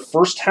read the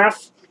first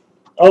half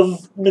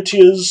of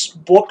Mitya's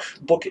book,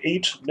 Book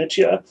 8,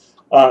 Mitya.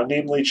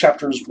 Namely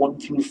chapters 1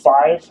 through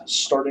 5,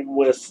 starting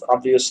with,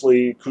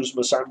 obviously,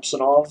 Kuzma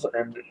Samsonov,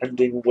 and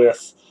ending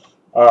with,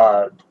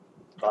 not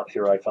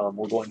Here I Come.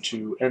 We're going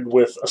to end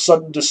with A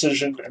Sudden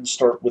Decision and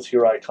start with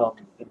Here I Come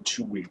in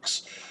 2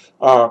 weeks.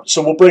 So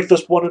we'll break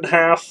this one in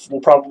half.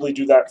 We'll probably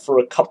do that for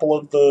a couple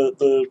of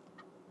the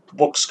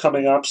books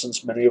coming up,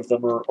 since many of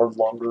them are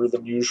longer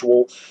than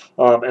usual,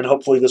 and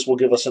hopefully this will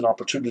give us an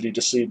opportunity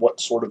to see what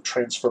sort of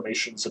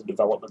transformations and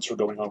developments are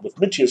going on with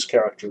Mitya's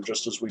character,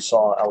 just as we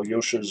saw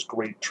Alyosha's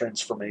great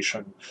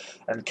transformation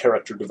and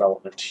character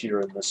development here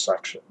in this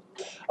section.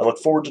 I look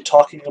forward to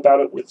talking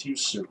about it with you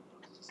soon.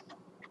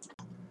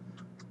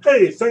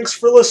 Hey, thanks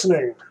for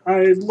listening.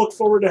 I look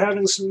forward to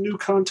having some new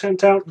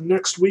content out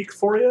next week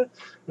for you.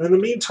 And in the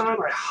meantime,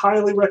 I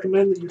highly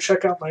recommend that you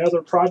check out my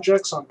other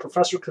projects on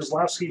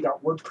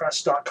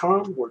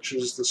professorkozlowski.wordpress.com, which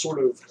is the sort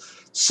of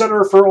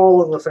center for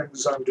all of the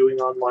things I'm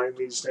doing online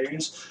these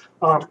days.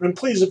 And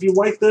please, if you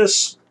like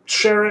this,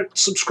 share it,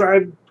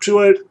 subscribe to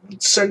it,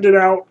 send it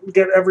out,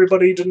 get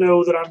everybody to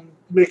know that I'm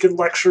making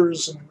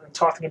lectures and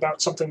talking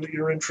about something that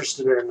you're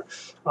interested in.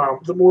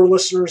 The more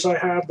listeners I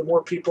have, the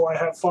more people I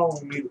have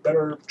following me, the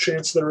better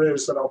chance there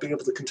is that I'll be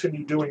able to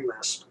continue doing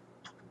this.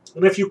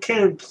 And if you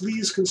can,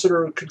 please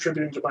consider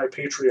contributing to my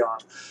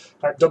Patreon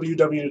at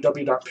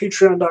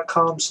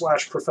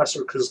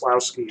www.patreon.com/Professor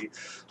Kozlowski.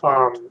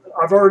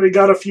 I've already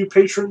got a few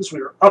patrons. We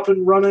are up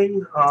and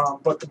running,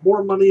 but the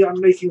more money I'm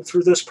making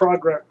through this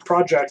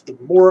project, the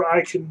more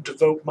I can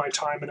devote my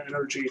time and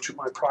energy to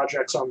my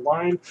projects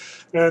online,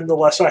 and the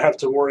less I have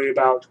to worry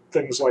about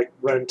things like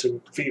rent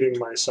and feeding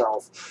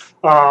myself.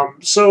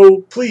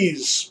 So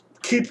please,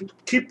 keep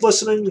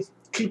listening,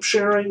 keep keep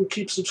sharing,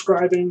 keep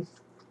subscribing,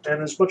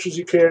 and as much as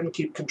you can,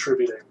 keep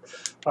contributing.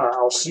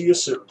 I'll see you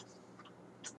soon.